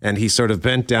 and he sort of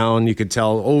bent down. You could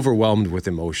tell, overwhelmed with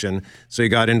emotion. So he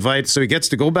got invited. So he gets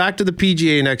to go back to the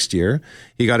PGA next year.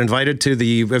 He got invited to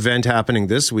the event happening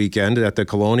this weekend at the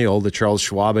Colonial, the Charles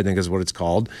Schwab, I think is what it's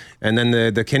called. And then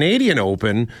the Canadian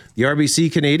Open, the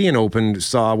RBC Canadian Open,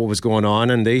 saw what was going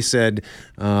on, and they said,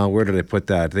 where did I put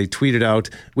that? They tweeted out,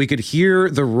 "We could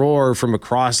hear the roar from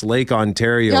across Lake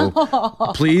Ontario.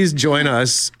 Please join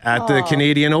us at the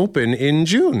Canadian Open in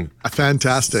June."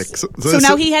 Fantastic. So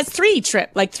now he has three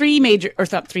big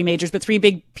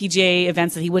PGA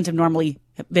events that he wouldn't have normally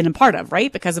been a part of,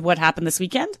 right? Because of what happened this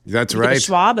weekend. That's right. The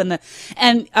Schwab and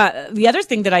the other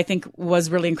thing that I think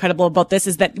was really incredible about this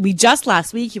is that we just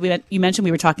last week, you mentioned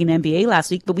we were talking NBA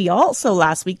last week, but we also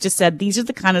last week just said these are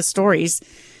the kind of stories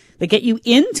that get you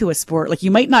into a sport. Like,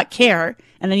 you might not care,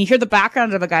 and then you hear the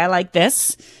background of a guy like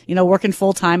this, working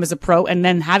full time as a pro, and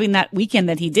then having that weekend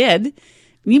that he did.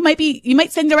 You might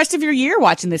spend the rest of your year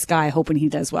watching this guy, hoping he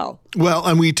does well. Well,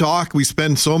 and we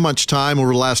spend so much time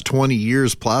over the last 20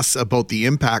 years plus about the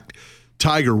impact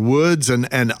Tiger Woods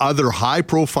and other high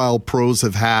profile pros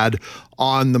have had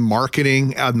on the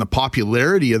marketing and the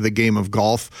popularity of the game of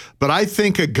golf. But I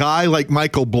think a guy like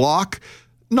Michael Block,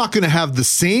 not going to have the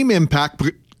same impact,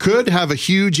 but could have a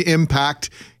huge impact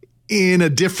in a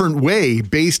different way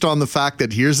based on the fact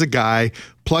that here's a guy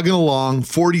plugging along,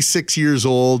 46 years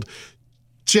old,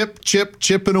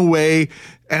 chipping away.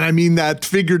 And I mean that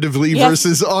figuratively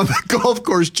versus on the golf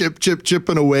course,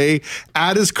 chipping away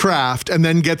at his craft, and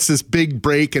then gets this big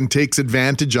break and takes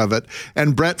advantage of it.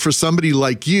 And Brett, for somebody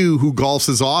like you who golfs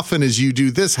as often as you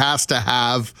do, this has to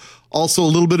have also a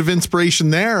little bit of inspiration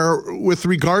there with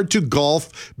regard to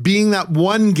golf being that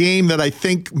one game that I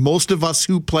think most of us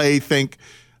who play think,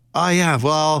 oh yeah,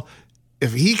 well,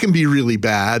 if he can be really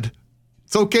bad,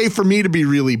 it's okay for me to be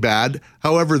really bad.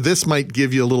 However, this might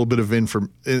give you a little bit of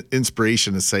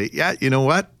inspiration to say, yeah, you know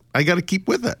what? I got to keep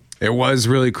with it. It was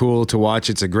really cool to watch.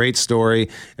 It's a great story,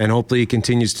 and hopefully he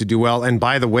continues to do well. And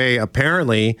by the way,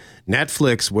 apparently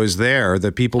Netflix was there,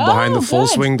 the people behind the Full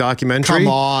Swing documentary. Come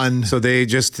on. So they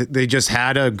just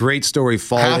had a great story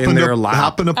fall in their lap.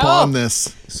 Happen upon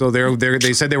this. So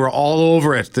they said they were all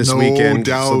over it this weekend.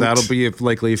 Doubt. So that'll be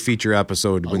likely a feature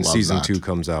episode when season 2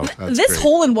 comes out. This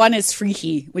hole-in-one is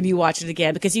freaky when you watch it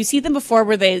again, because you see them before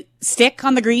where they stick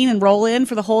on the green and roll in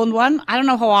for the hole-in-one. I don't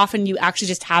know how often you actually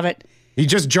just have it. He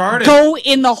just jarred it. Go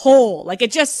in the hole. Like,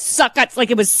 it just sucked.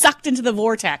 Like, it was sucked into the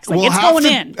vortex. Like, it's going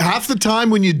in. Half the time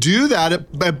when you do that,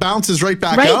 it bounces right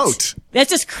back out. That's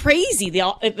just crazy. The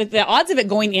odds of it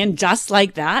going in just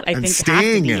like that, I think, have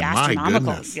to be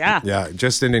astronomical. Yeah,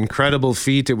 just an incredible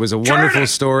feat. It was a wonderful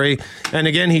story. And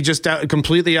again, he just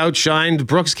completely outshined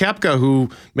Brooks Koepka, who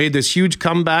made this huge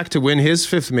comeback to win his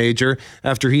 5th major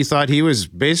after he thought he was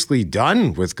basically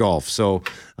done with golf. So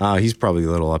he's probably a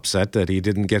little upset that he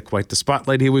didn't get quite the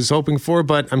spotlight he was hoping for,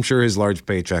 but I'm sure his large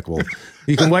paycheck will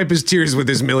He can wipe his tears with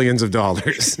his millions of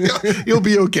dollars. He'll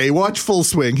be okay. Watch Full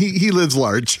Swing. He lives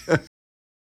large.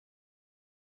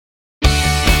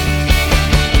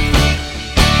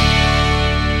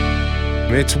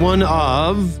 It's one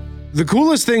of the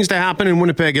coolest things to happen in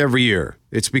Winnipeg every year.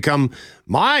 It's become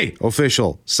my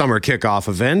official summer kickoff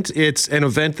event. It's an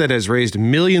event that has raised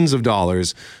millions of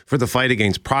dollars for the fight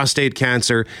against prostate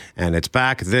cancer, and it's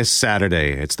back this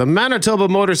Saturday. It's the Manitoba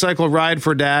Motorcycle Ride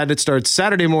for Dad. It starts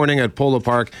Saturday morning at Polo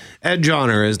Park. Ed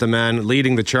Johnner is the man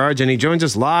leading the charge, and he joins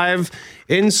us live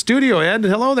in studio. Ed,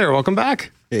 hello there. Welcome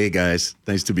back. Hey guys,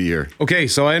 nice to be here. Okay,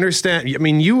 so I understand. I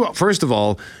mean, you first of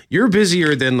all, you're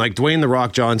busier than like Dwayne "The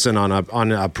Rock" Johnson on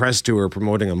a press tour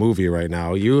promoting a movie right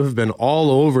now. You have been all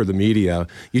over the media.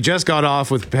 You just got off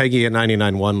with Peggy at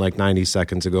 99.1 like 90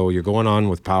 seconds ago. You're going on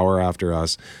with Power after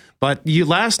us. But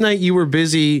last night you were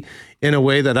busy in a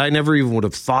way that I never even would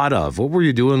have thought of. What were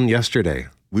you doing yesterday?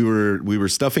 We were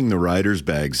stuffing the riders'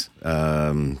 bags.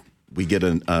 We get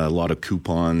a lot of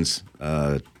coupons,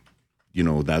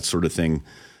 that sort of thing.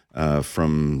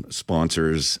 From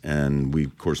sponsors, and we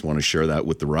of course want to share that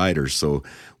with the riders. So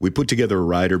we put together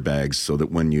rider bags so that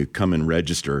when you come and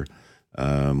register,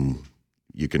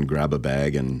 you can grab a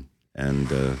bag and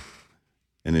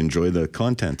enjoy the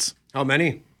contents. How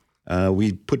many?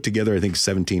 We put together, I think,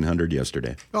 1,700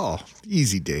 yesterday. Oh,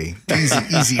 easy day.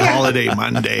 Easy holiday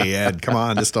Monday, Ed. Come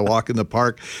on, just a walk in the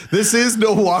park. This is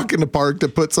no walk in the park to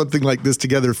put something like this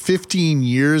together. 15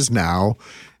 years now.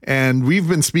 And we've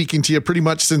been speaking to you pretty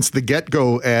much since the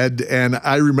get-go, Ed. And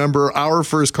I remember our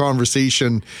first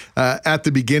conversation at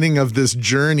the beginning of this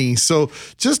journey. So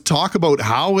just talk about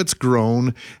how it's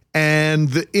grown and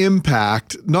the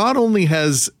impact not only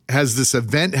has this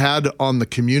event had on the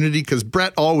community, because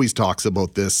Brett always talks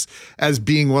about this as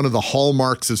being one of the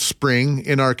hallmarks of spring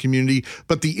in our community,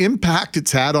 but the impact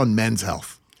it's had on men's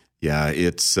health. Yeah,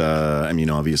 it's,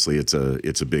 obviously it's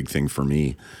a big thing for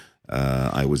me.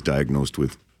 I was diagnosed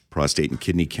with prostate and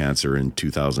kidney cancer in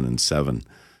 2007,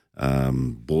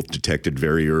 both detected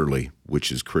very early,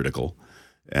 which is critical.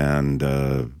 And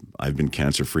I've been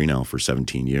cancer-free now for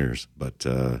 17 years. But,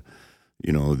 the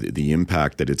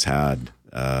impact that it's had,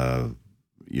 on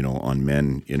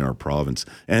men in our province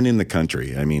and in the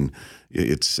country. I mean,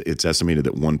 it's estimated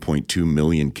that 1.2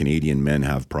 million Canadian men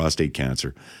have prostate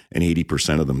cancer, and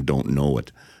 80% of them don't know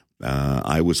it.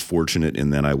 I was fortunate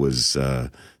in that I was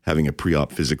having a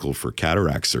pre-op physical for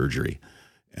cataract surgery,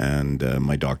 and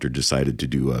my doctor decided to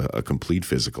do a complete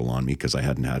physical on me because I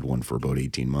hadn't had one for about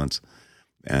 18 months.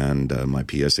 And my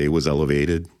PSA was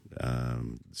elevated.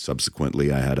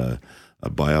 Subsequently, I had a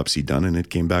biopsy done, and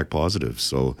it came back positive.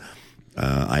 So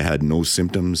I had no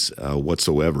symptoms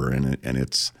whatsoever, and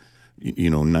it's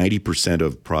 90%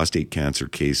 of prostate cancer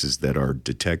cases that are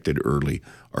detected early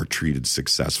are treated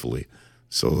successfully.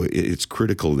 So it's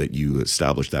critical that you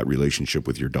establish that relationship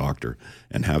with your doctor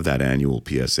and have that annual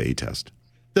PSA test.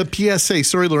 The PSA,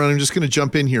 sorry, Lauren, I'm just going to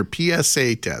jump in here.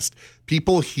 PSA test.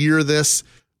 People hear this,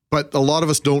 but a lot of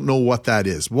us don't know what that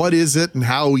is. What is it, and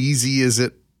how easy is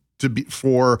it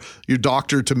for your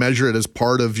doctor to measure it as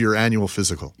part of your annual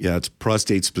physical? Yeah, it's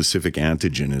prostate-specific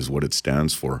antigen is what it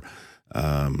stands for.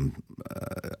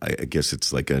 I guess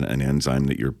it's like an enzyme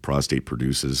that your prostate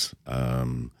produces.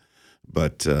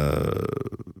 But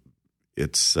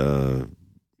it's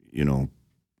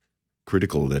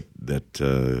critical that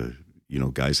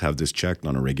guys have this checked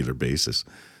on a regular basis.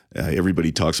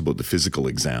 Everybody talks about the physical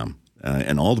exam,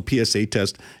 and all the PSA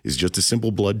test is just a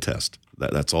simple blood test.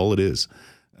 That's all it is.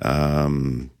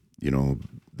 The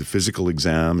physical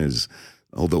exam is,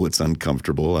 although it's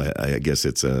uncomfortable, I guess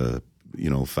it's a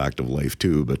fact of life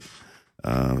too. But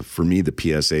for me, the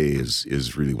PSA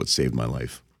is really what saved my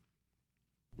life.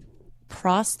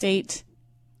 Prostate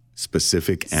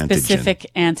specific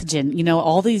antigen.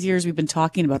 All these years we've been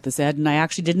talking about this, Ed, and I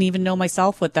actually didn't even know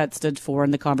myself what that stood for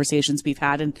in the conversations we've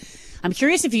had. And I'm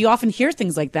curious if you often hear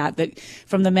things like that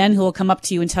from the men who will come up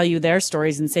to you and tell you their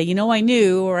stories and say, I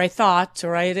knew, or I thought,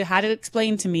 or I had it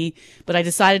explained to me, but I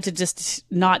decided to just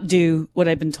not do what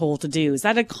I've been told to do. Is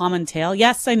that a common tale?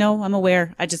 Yes, I know. I'm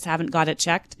aware. I just haven't got it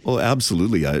checked. Well,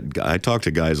 absolutely. I talk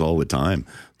to guys all the time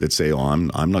that say, I'm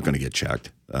not going to get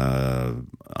checked.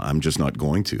 I'm just not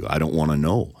going to. I don't want to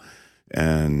know.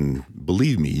 And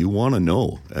believe me, you want to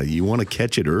know. You want to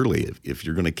catch it early if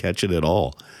you're going to catch it at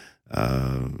all.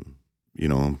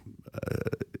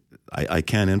 I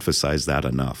can't emphasize that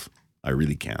enough. I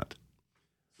really can't.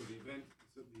 The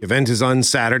event is on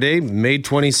Saturday, May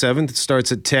 27th. It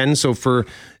starts at 10. So for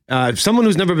someone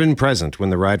who's never been present when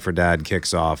the Ride for Dad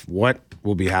kicks off, what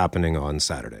will be happening on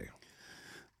Saturday?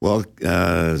 Well,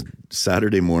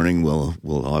 Saturday morning we'll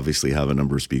obviously have a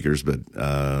number of speakers, but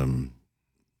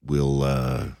We'll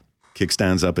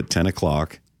kickstands up at 10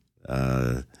 o'clock,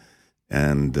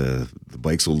 and the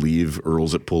bikes will leave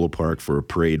Earl's at Polo Park for a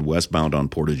parade westbound on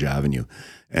Portage Avenue.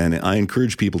 And I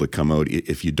encourage people to come out.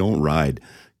 If you don't ride,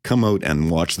 come out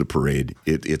and watch the parade.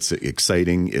 It's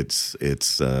exciting. It's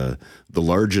the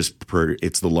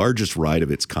largest ride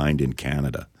of its kind in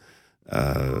Canada.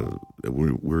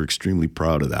 We're extremely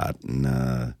proud of that, and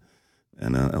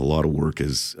a lot of work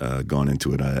has gone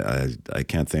into it. I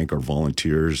can't thank our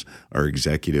volunteers, our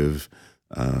executive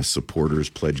supporters,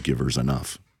 pledge givers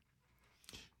enough.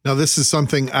 Now, this is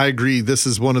something I agree. This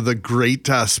is one of the great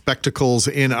spectacles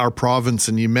in our province.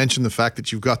 And you mentioned the fact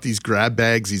that you've got these grab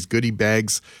bags, these goodie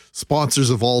bags.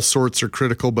 Sponsors of all sorts are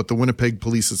critical, but the Winnipeg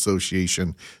Police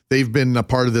Association, they've been a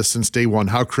part of this since day one.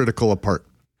 How critical a part?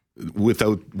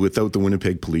 Without the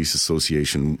Winnipeg Police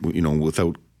Association,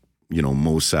 without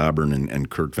Mo Sabern and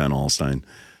Kirk Van Alstyne,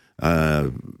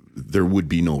 there would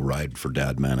be no Ride for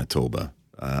Dad Manitoba.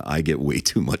 I get way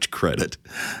too much credit.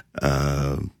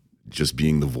 Just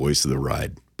being the voice of the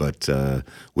ride, but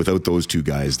without those two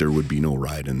guys, there would be no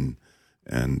ride, and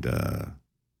the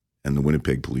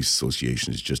Winnipeg Police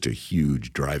Association is just a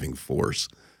huge driving force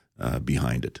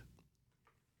behind it.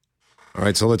 All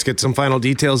right, so let's get some final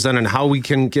details then on how we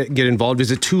can get involved.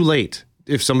 Is it too late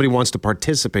if somebody wants to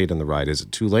participate in the ride? Is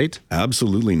it too late?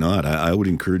 Absolutely not. I would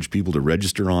encourage people to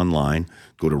register online.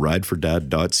 Go to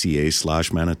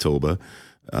ridefordad.ca/Manitoba.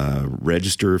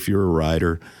 Register if you're a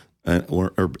rider.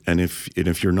 And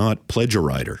if you're not, pledge a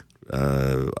rider.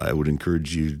 I would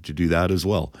encourage you to do that as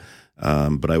well.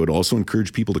 But I would also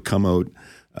encourage people to come out.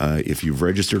 If you've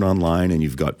registered online and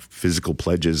you've got physical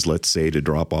pledges, let's say, to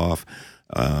drop off,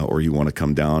 or you want to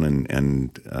come down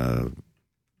and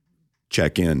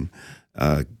check in,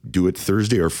 do it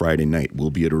Thursday or Friday night. We'll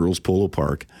be at Earl's Polo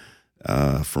Park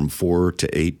from 4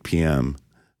 to 8 p.m.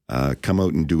 Come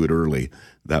out and do it early.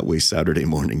 That way, Saturday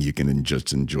morning, you can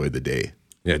just enjoy the day.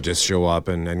 Yeah, just show up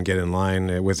and get in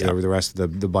line with the rest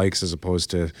of the bikes as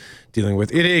opposed to dealing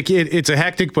with it. It's a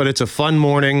hectic, but it's a fun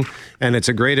morning, and it's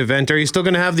a great event. Are you still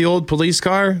going to have the old police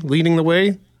car leading the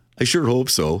way? I sure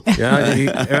hope so. Yeah,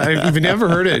 you've never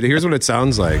heard it. Here's what it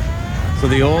sounds like. So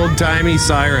the old-timey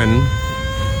siren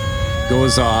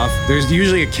goes off. There's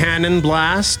usually a cannon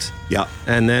blast. Yeah.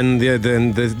 And then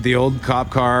the old cop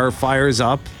car fires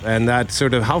up, and that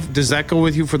sort of, how does that go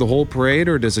with you for the whole parade,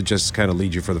 or does it just kind of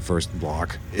lead you for the first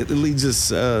block? It leads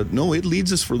us. It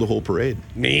leads us for the whole parade.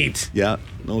 Neat. Yeah.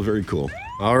 No, very cool.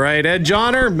 All right, Ed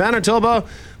Johnner, Manitoba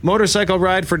Motorcycle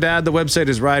Ride for Dad. The website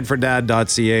is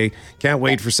ridefordad.ca. Can't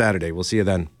wait for Saturday. We'll see you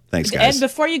then. Thanks, guys. And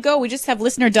before you go, we just have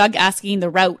listener Doug asking the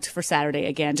route for Saturday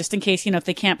again, just in case, if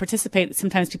they can't participate,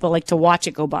 sometimes people like to watch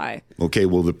it go by. Okay,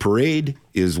 well, the parade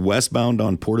is westbound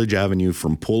on Portage Avenue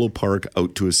from Polo Park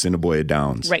out to Assiniboia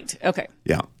Downs. Right, okay.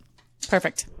 Yeah.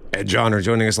 Perfect. Ed Johnner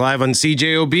joining us live on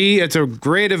CJOB. It's a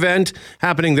great event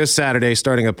happening this Saturday,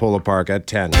 starting at Polo Park at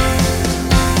 10.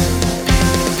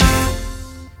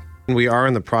 We are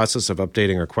in the process of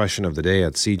updating our question of the day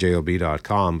at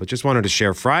cjob.com, but just wanted to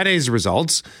share Friday's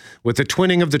results with the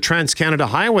twinning of the Trans-Canada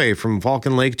Highway from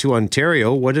Falcon Lake to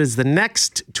Ontario. What is the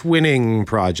next twinning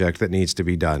project that needs to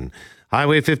be done?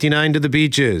 Highway 59 to the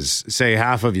beaches, say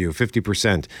half of you,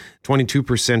 50%.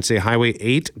 22% say Highway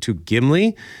 8 to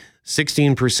Gimli.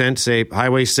 16% say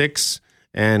Highway 6.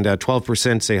 And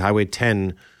 12% say Highway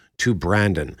 10 to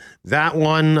Brandon. That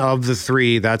one of the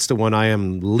three, that's the one I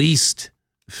am least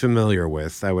familiar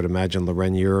with. I would imagine,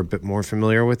 Loren, you're a bit more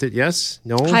familiar with it. Yes?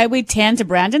 No? Highway 10 to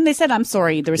Brandon, they said? I'm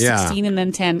sorry. There was 16 and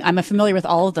then 10. I'm familiar with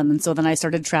all of them. And so then I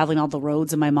started traveling all the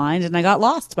roads in my mind and I got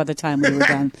lost by the time we were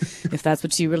done, if that's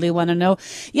what you really want to know.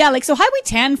 Yeah, so Highway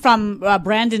 10 from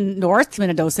Brandon north to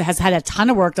Minnedosa has had a ton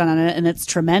of work done on it, and it's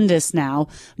tremendous now.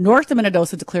 North of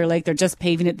Minnedosa to Clear Lake, they're just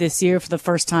paving it this year for the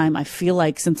first time, I feel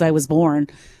like, since I was born.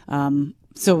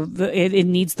 So it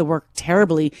needs the work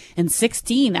terribly. And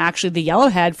 16, actually, the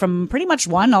Yellowhead from pretty much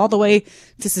 1 all the way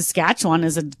to Saskatchewan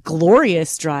is a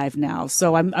glorious drive now.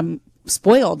 So I'm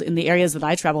spoiled in the areas that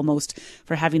I travel most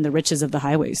for having the riches of the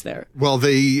highways there. Well,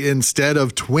 they, instead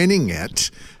of twinning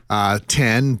it,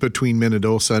 10 between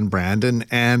Minnedosa and Brandon,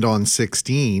 and on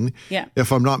 16,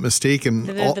 if I'm not mistaken,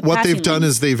 what they've done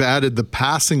is they've added the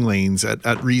passing lanes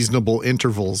at reasonable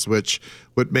intervals, which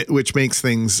makes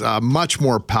things much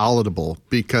more palatable,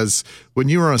 because when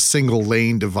you're on a single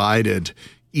lane divided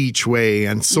each way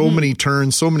and so many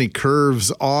turns, so many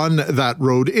curves on that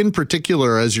road, in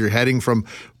particular as you're heading from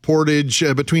Portage,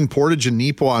 between Portage and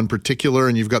Neepawa in particular,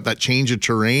 and you've got that change of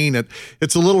terrain,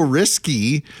 it's a little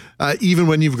risky, even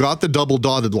when you've got the double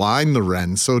dotted line,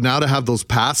 Loren. So now to have those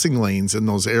passing lanes in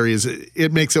those areas,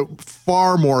 it makes it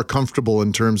far more comfortable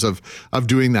in terms of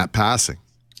doing that passing.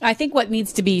 I think what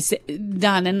needs to be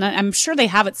done, and I'm sure they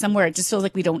have it somewhere, it just feels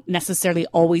like we don't necessarily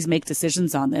always make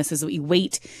decisions on this, is that we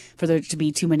wait for there to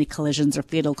be too many collisions or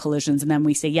fatal collisions, and then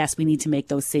we say, yes, we need to make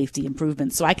those safety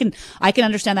improvements. So I can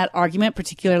understand that argument,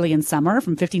 particularly in summer,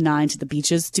 from 59 to the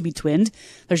beaches to be twinned.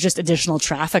 There's just additional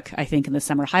traffic, I think, in the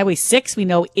summer. Highway 6, we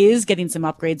know, is getting some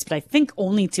upgrades, but I think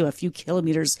only to a few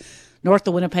kilometers north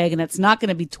of Winnipeg, and it's not going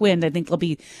to be twinned. I think there'll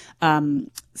be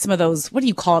some of those, what do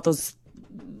you call it,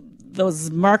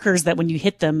 those markers that when you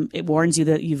hit them, it warns you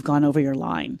that you've gone over your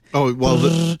line. Oh, well,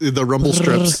 the rumble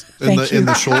strips in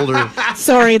the shoulder.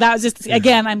 Sorry, that was just,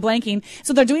 again, I'm blanking.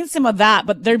 So they're doing some of that,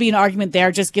 but there'd be an argument there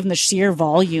just given the sheer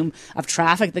volume of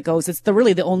traffic that goes. It's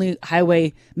really the only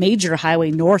major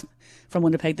highway north from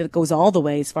Winnipeg that goes all the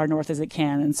way as far north as it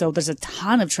can. And so there's a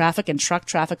ton of traffic and truck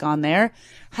traffic on there.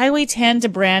 Highway 10 to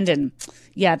Brandon.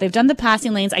 Yeah, they've done the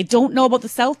passing lanes. I don't know about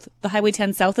the Highway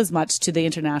 10 south as much to the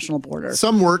international border.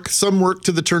 Some work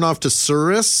to the turnoff to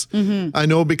Souris. Mm-hmm. I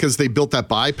know because they built that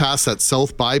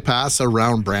south bypass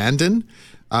around Brandon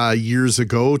years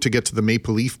ago to get to the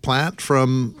Maple Leaf plant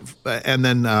and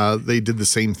then they did the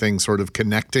same thing, sort of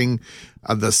connecting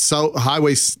the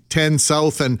Highway 10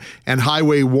 south and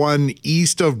Highway 1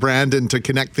 east of Brandon to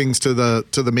connect things to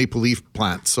the Maple Leaf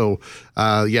plant. So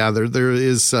there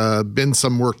is been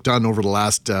some work done over the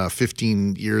last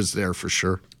 15 years there for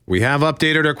sure. We have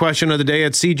updated our question of the day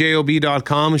at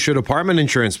cjob.com. Should apartment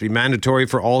insurance be mandatory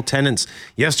for all tenants?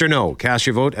 Yes or no? Cast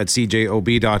your vote at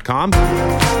cjob.com.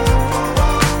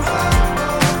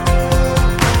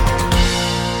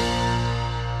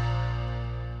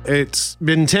 It's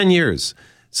been 10 years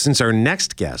since our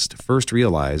next guest first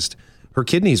realized her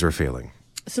kidneys were failing.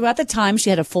 So at the time,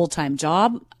 she had a full-time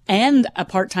job and a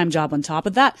part-time job on top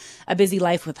of that, a busy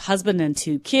life with husband and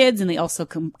 2 kids, and they also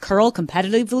curl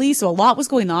competitively. So a lot was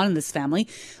going on in this family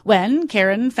when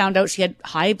Karen found out she had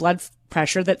high blood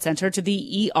pressure that sent her to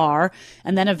the ER,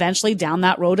 and then eventually down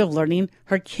that road of learning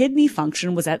her kidney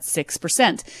function was at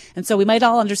 6%. And so we might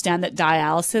all understand that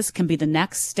dialysis can be the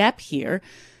next step here.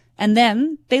 And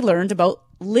then they learned about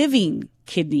living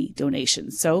kidney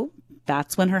donation. So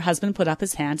that's when her husband put up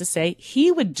his hand to say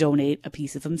he would donate a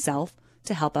piece of himself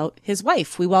to help out his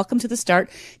wife. We welcome to the start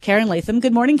Karen Letham.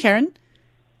 Good morning, Karen.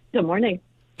 Good morning.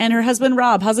 And her husband,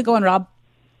 Rob. How's it going, Rob?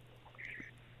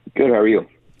 Good. How are you?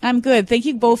 I'm good. Thank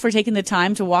you both for taking the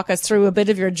time to walk us through a bit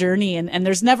of your journey. And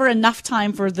there's never enough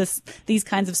time for these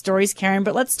kinds of stories, Karen.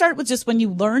 But let's start with just when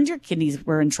you learned your kidneys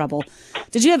were in trouble.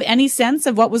 Did you have any sense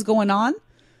of what was going on?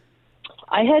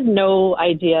 I had no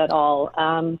idea at all.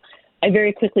 I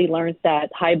very quickly learned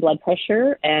that high blood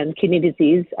pressure and kidney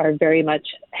disease are very much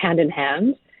hand in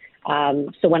hand.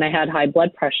 So when I had high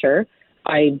blood pressure,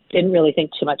 I didn't really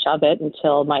think too much of it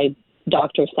until my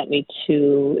doctor sent me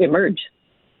to Emerge,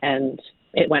 and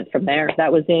it went from there.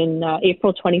 That was in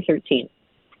April 2013.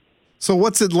 So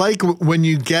what's it like when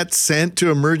you get sent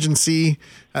to emergency?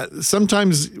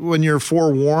 Sometimes when you're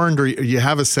forewarned or you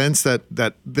have a sense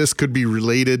that this could be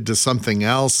related to something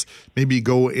else, maybe you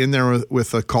go in there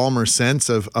with a calmer sense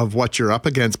of what you're up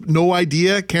against. No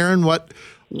idea, Karen,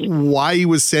 why he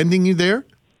was sending you there?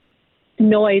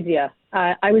 No idea.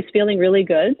 I was feeling really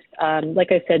good.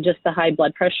 Like I said, just the high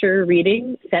blood pressure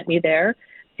reading sent me there.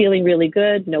 Feeling really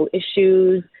good, no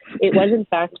issues. It was in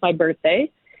fact my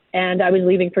birthday. And I was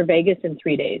leaving for Vegas in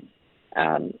 3 days.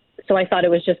 So I thought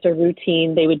it was just a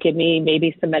routine. They would give me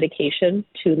maybe some medication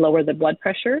to lower the blood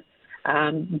pressure.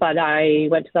 But I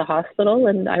went to the hospital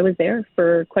and I was there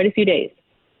for quite a few days.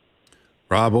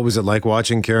 Rob, what was it like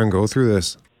watching Karen go through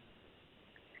this?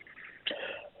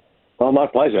 Well,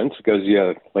 not pleasant because,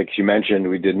 like you mentioned,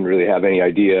 we didn't really have any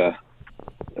idea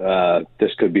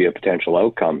this could be a potential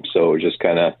outcome. So we're just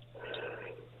kind of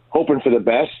hoping for the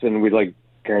best. And like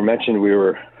Karen mentioned, we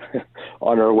were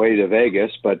on our way to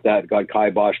Vegas, but that got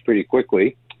kiboshed pretty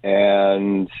quickly,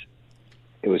 and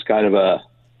it was kind of a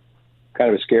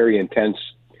scary, intense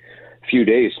few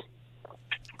days.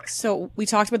 So we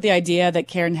talked about the idea that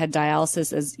Karen had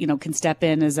dialysis as, can step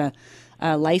in as a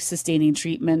life-sustaining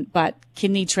treatment, but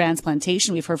kidney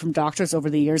transplantation, we've heard from doctors over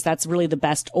the years, that's really the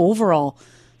best overall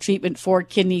treatment for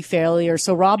kidney failure.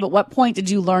 So Rob, at what point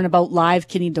did you learn about live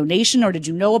kidney donation, or did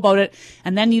you know about it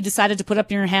and then you decided to put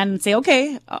up your hand and say,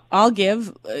 okay, I'll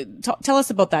give? Tell us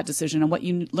about that decision and what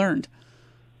you learned.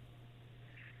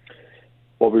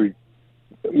 Well, we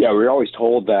were always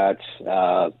told that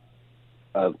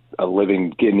a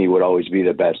living kidney would always be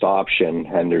the best option,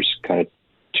 and there's kind of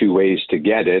 2 ways to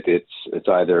get it. It's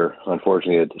either,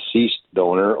 unfortunately, a deceased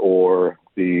donor or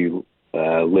the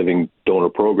living donor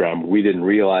program. We didn't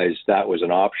realize that was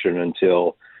an option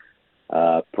until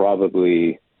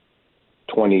probably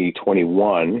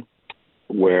 2021,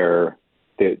 where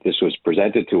this was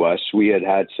presented to us. We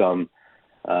had some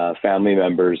family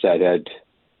members that had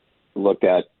looked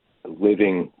at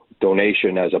living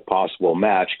donation as a possible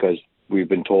match, because we've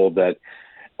been told that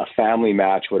a family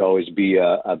match would always be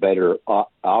a better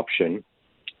option,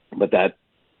 but that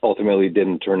ultimately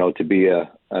didn't turn out to be an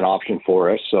option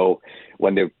for us. So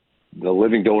when the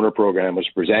living donor program was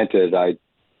presented, I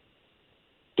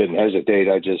didn't hesitate.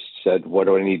 I just said, what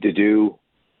do I need to do?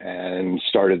 And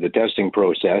started the testing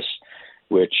process,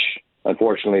 which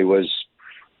unfortunately was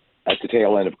at the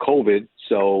tail end of COVID.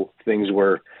 So things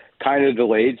were kind of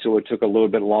delayed. So it took a little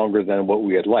bit longer than what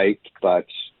we had liked, but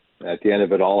at the end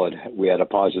of it all, we had a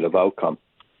positive outcome.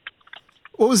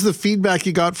 What was the feedback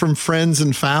you got from friends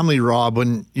and family, Rob,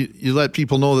 when you let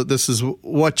people know that this is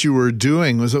what you were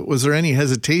doing? Was there any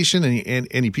hesitation?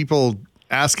 Any people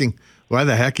asking, why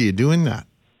the heck are you doing that?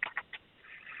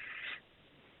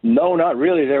 No, not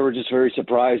really. They were just very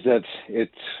surprised that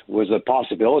it was a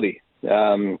possibility,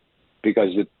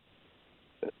 because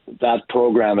that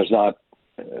program is not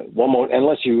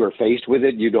unless you are faced with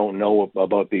it, you don't know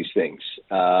about these things.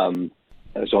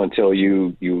 So until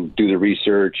you do the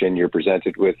research and you're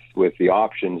presented with the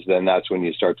options, then that's when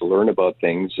you start to learn about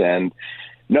things. And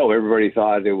no, everybody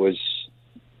thought it was.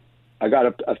 I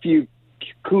got a few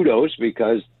kudos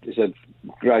because they said,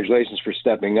 congratulations for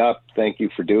stepping up. Thank you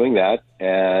for doing that.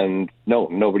 And no,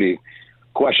 nobody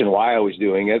questioned why I was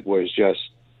doing it. Was just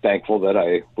thankful that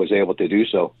I was able to do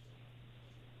so.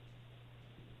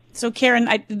 So Karen,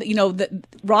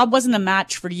 Rob wasn't a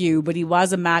match for you, but he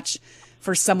was a match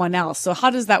for someone else. So how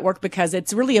does that work? Because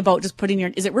it's really about just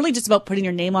is it really just about putting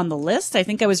your name on the list? I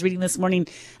think I was reading this morning,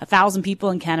 1,000 people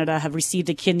in Canada have received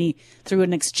a kidney through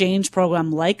an exchange program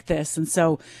like this. And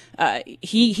so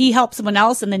he helped someone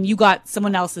else, and then you got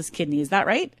someone else's kidney. Is that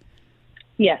right?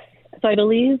 Yes. So I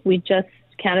believe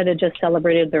Canada just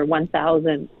celebrated their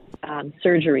 1,000th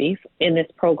surgery in this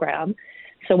program.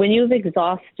 So when you've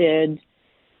exhausted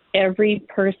every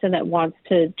person that wants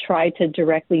to try to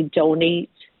directly donate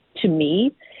to me,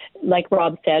 like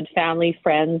Rob said, family,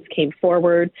 friends came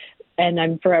forward, and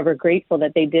I'm forever grateful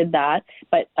that they did that.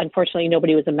 But unfortunately,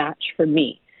 nobody was a match for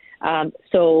me.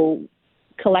 So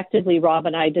collectively, Rob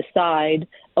and I decide,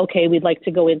 okay, we'd like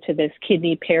to go into this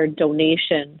kidney paired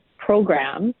donation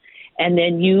program. And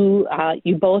then you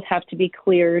both have to be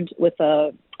cleared with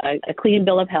a clean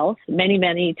bill of health. Many,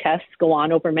 many tests go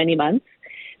on over many months.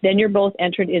 Then you're both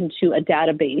entered into a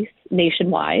database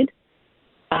nationwide.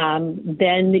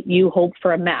 Then you hope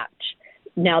for a match.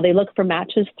 Now, they look for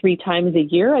matches 3 times a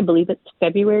year. I believe it's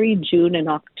February, June, and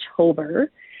October.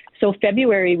 So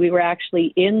February, we were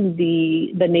actually in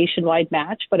the nationwide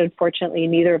match, but unfortunately,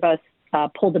 neither of us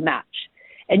pulled a match.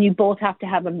 And you both have to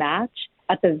have a match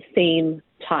at the same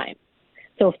time.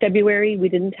 So February, we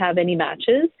didn't have any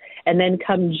matches. And then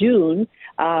come June,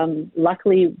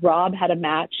 luckily, Rob had a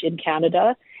match in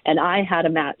Canada, and I had a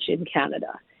match in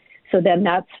Canada. So then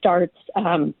that starts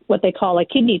what they call a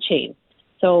kidney chain.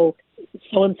 So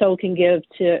so-and-so can give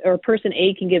to, or person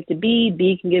A can give to B,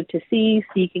 B can give to C,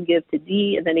 C can give to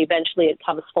D, and then eventually it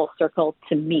comes full circle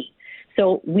to me.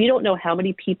 So we don't know how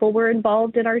many people were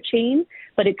involved in our chain,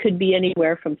 but it could be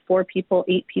anywhere from 4 people,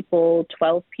 8 people,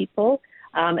 12 people.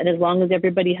 And as long as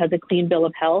everybody has a clean bill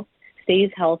of health,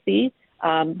 stays healthy,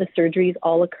 the surgeries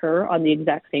all occur on the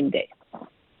exact same day.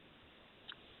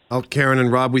 Well, Karen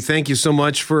and Rob, we thank you so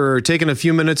much for taking a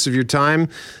few minutes of your time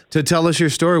to tell us your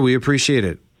story. We appreciate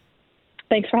it.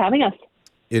 Thanks for having us.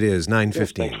 It is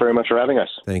 9:15. Thanks very much for having us.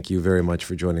 Thank you very much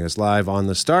for joining us live on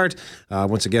The Start.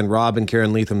 Once again, Rob and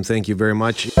Karen Letham, thank you very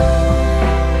much.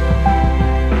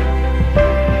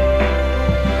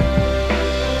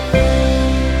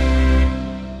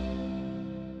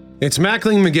 It's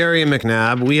Mackling, McGarry, and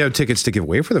McNabb. We have tickets to give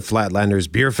away for the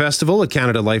Flatlanders Beer Festival at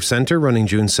Canada Life Centre running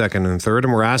June 2nd and 3rd.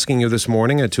 And we're asking you this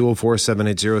morning at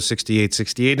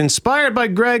 204-780-6868, inspired by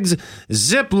Greg's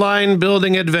zip line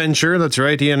building adventure. That's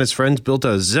right, he and his friends built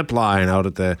a zip line out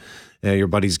at your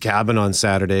buddy's cabin on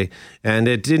Saturday, and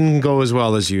it didn't go as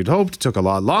well as you'd hoped. It took a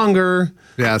lot longer.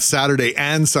 Yeah, Saturday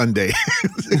and Sunday.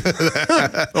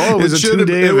 It was a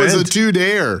 2-day event. It was a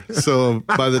 2-dayer. So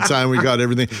by the time we got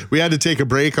everything, we had to take a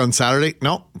break on Saturday.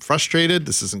 No, I'm frustrated.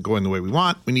 This isn't going the way we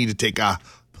want. We need to take a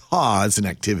pause in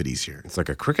activities here. It's like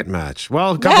a cricket match.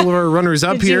 Well, a couple of our runners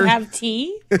up Did here. you have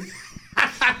tea?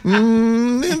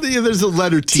 There's a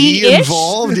letter T Tea-ish?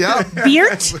 involved. Yeah.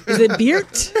 Beert? Is it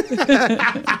Beert?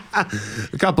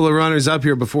 A couple of runners up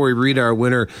here before we read our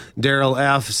winner. Daryl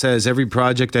F. says, every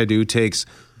project I do takes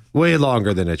way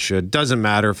longer than it should. Doesn't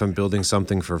matter if I'm building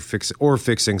something or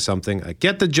fixing something. I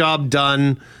get the job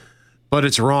done. but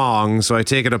it's wrong. So I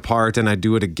take it apart and I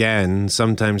do it again,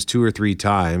 sometimes 2 or 3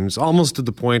 times, almost to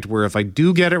the point where if I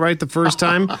do get it right the first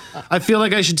time, I feel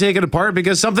like I should take it apart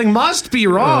because something must be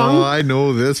wrong. Oh, I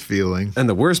know this feeling. And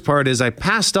the worst part is I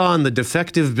passed on the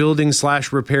defective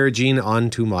building/repair gene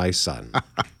onto my son.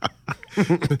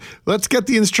 Let's get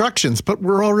the instructions, but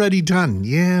we're already done.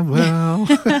 Yeah, well.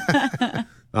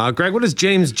 Greg, what does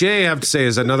James J. have to say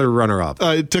as another runner-up?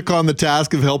 I took on the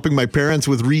task of helping my parents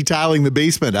with retiling the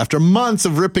basement. After months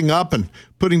of ripping up and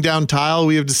putting down tile,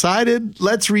 we have decided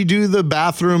let's redo the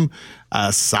bathroom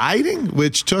siding,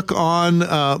 which took on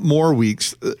more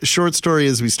weeks. Short story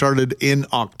is we started in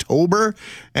October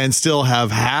and still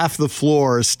have half the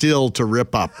floor still to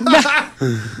rip up.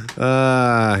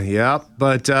 Yeah,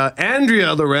 but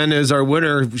Andrea Loren is our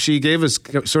winner. She gave us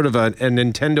sort of a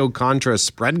Nintendo Contra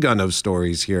spread gun of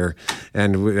stories here,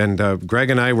 and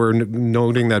Greg and I were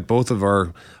noting that both of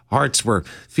our hearts were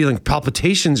feeling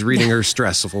palpitations reading her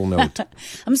stressful note.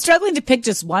 I'm struggling to pick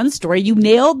just one story. You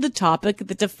nailed the topic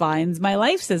that defines my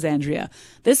life, says Andrea.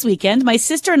 This weekend, my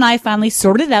sister and I finally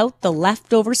sorted out the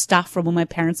leftover stuff from when my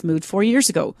parents moved 4 years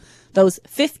ago. Those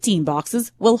 15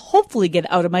 boxes will hopefully get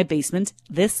out of my basement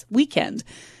this weekend.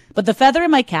 But the feather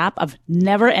in my cap of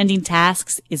never-ending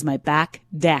tasks is my back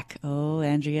deck. Oh,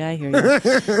 Andrea, I hear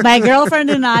you. My girlfriend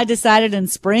and I decided in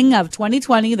spring of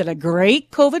 2020 that a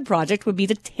great COVID project would be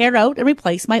to tear out and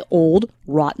replace my old,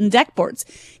 rotten deck boards.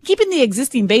 Keeping the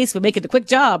existing base would make it a quick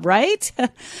job, right?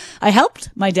 I helped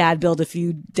my dad build a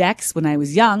few decks when I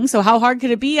was young, so how hard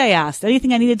could it be, I asked.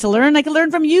 Anything I needed to learn, I could learn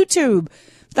from YouTube.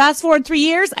 Fast forward 3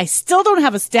 years, I still don't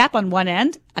have a step on one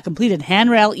end, a completed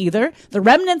handrail either. The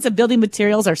remnants of building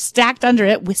materials are stacked under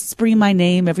it, whispering my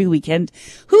name every weekend.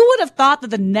 Who would have thought that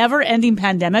the never-ending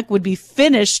pandemic would be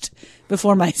finished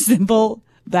before my simple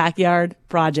backyard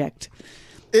project?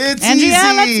 It's Andrea,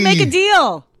 easy. let's make a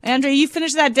deal. Andrea, you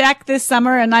finish that deck this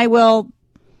summer and I will...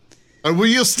 Will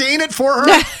you stain it for her?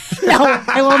 No,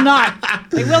 I will not.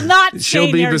 I will not. She'll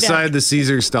be beside the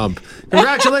Caesar stump.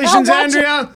 Congratulations,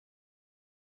 Andrea.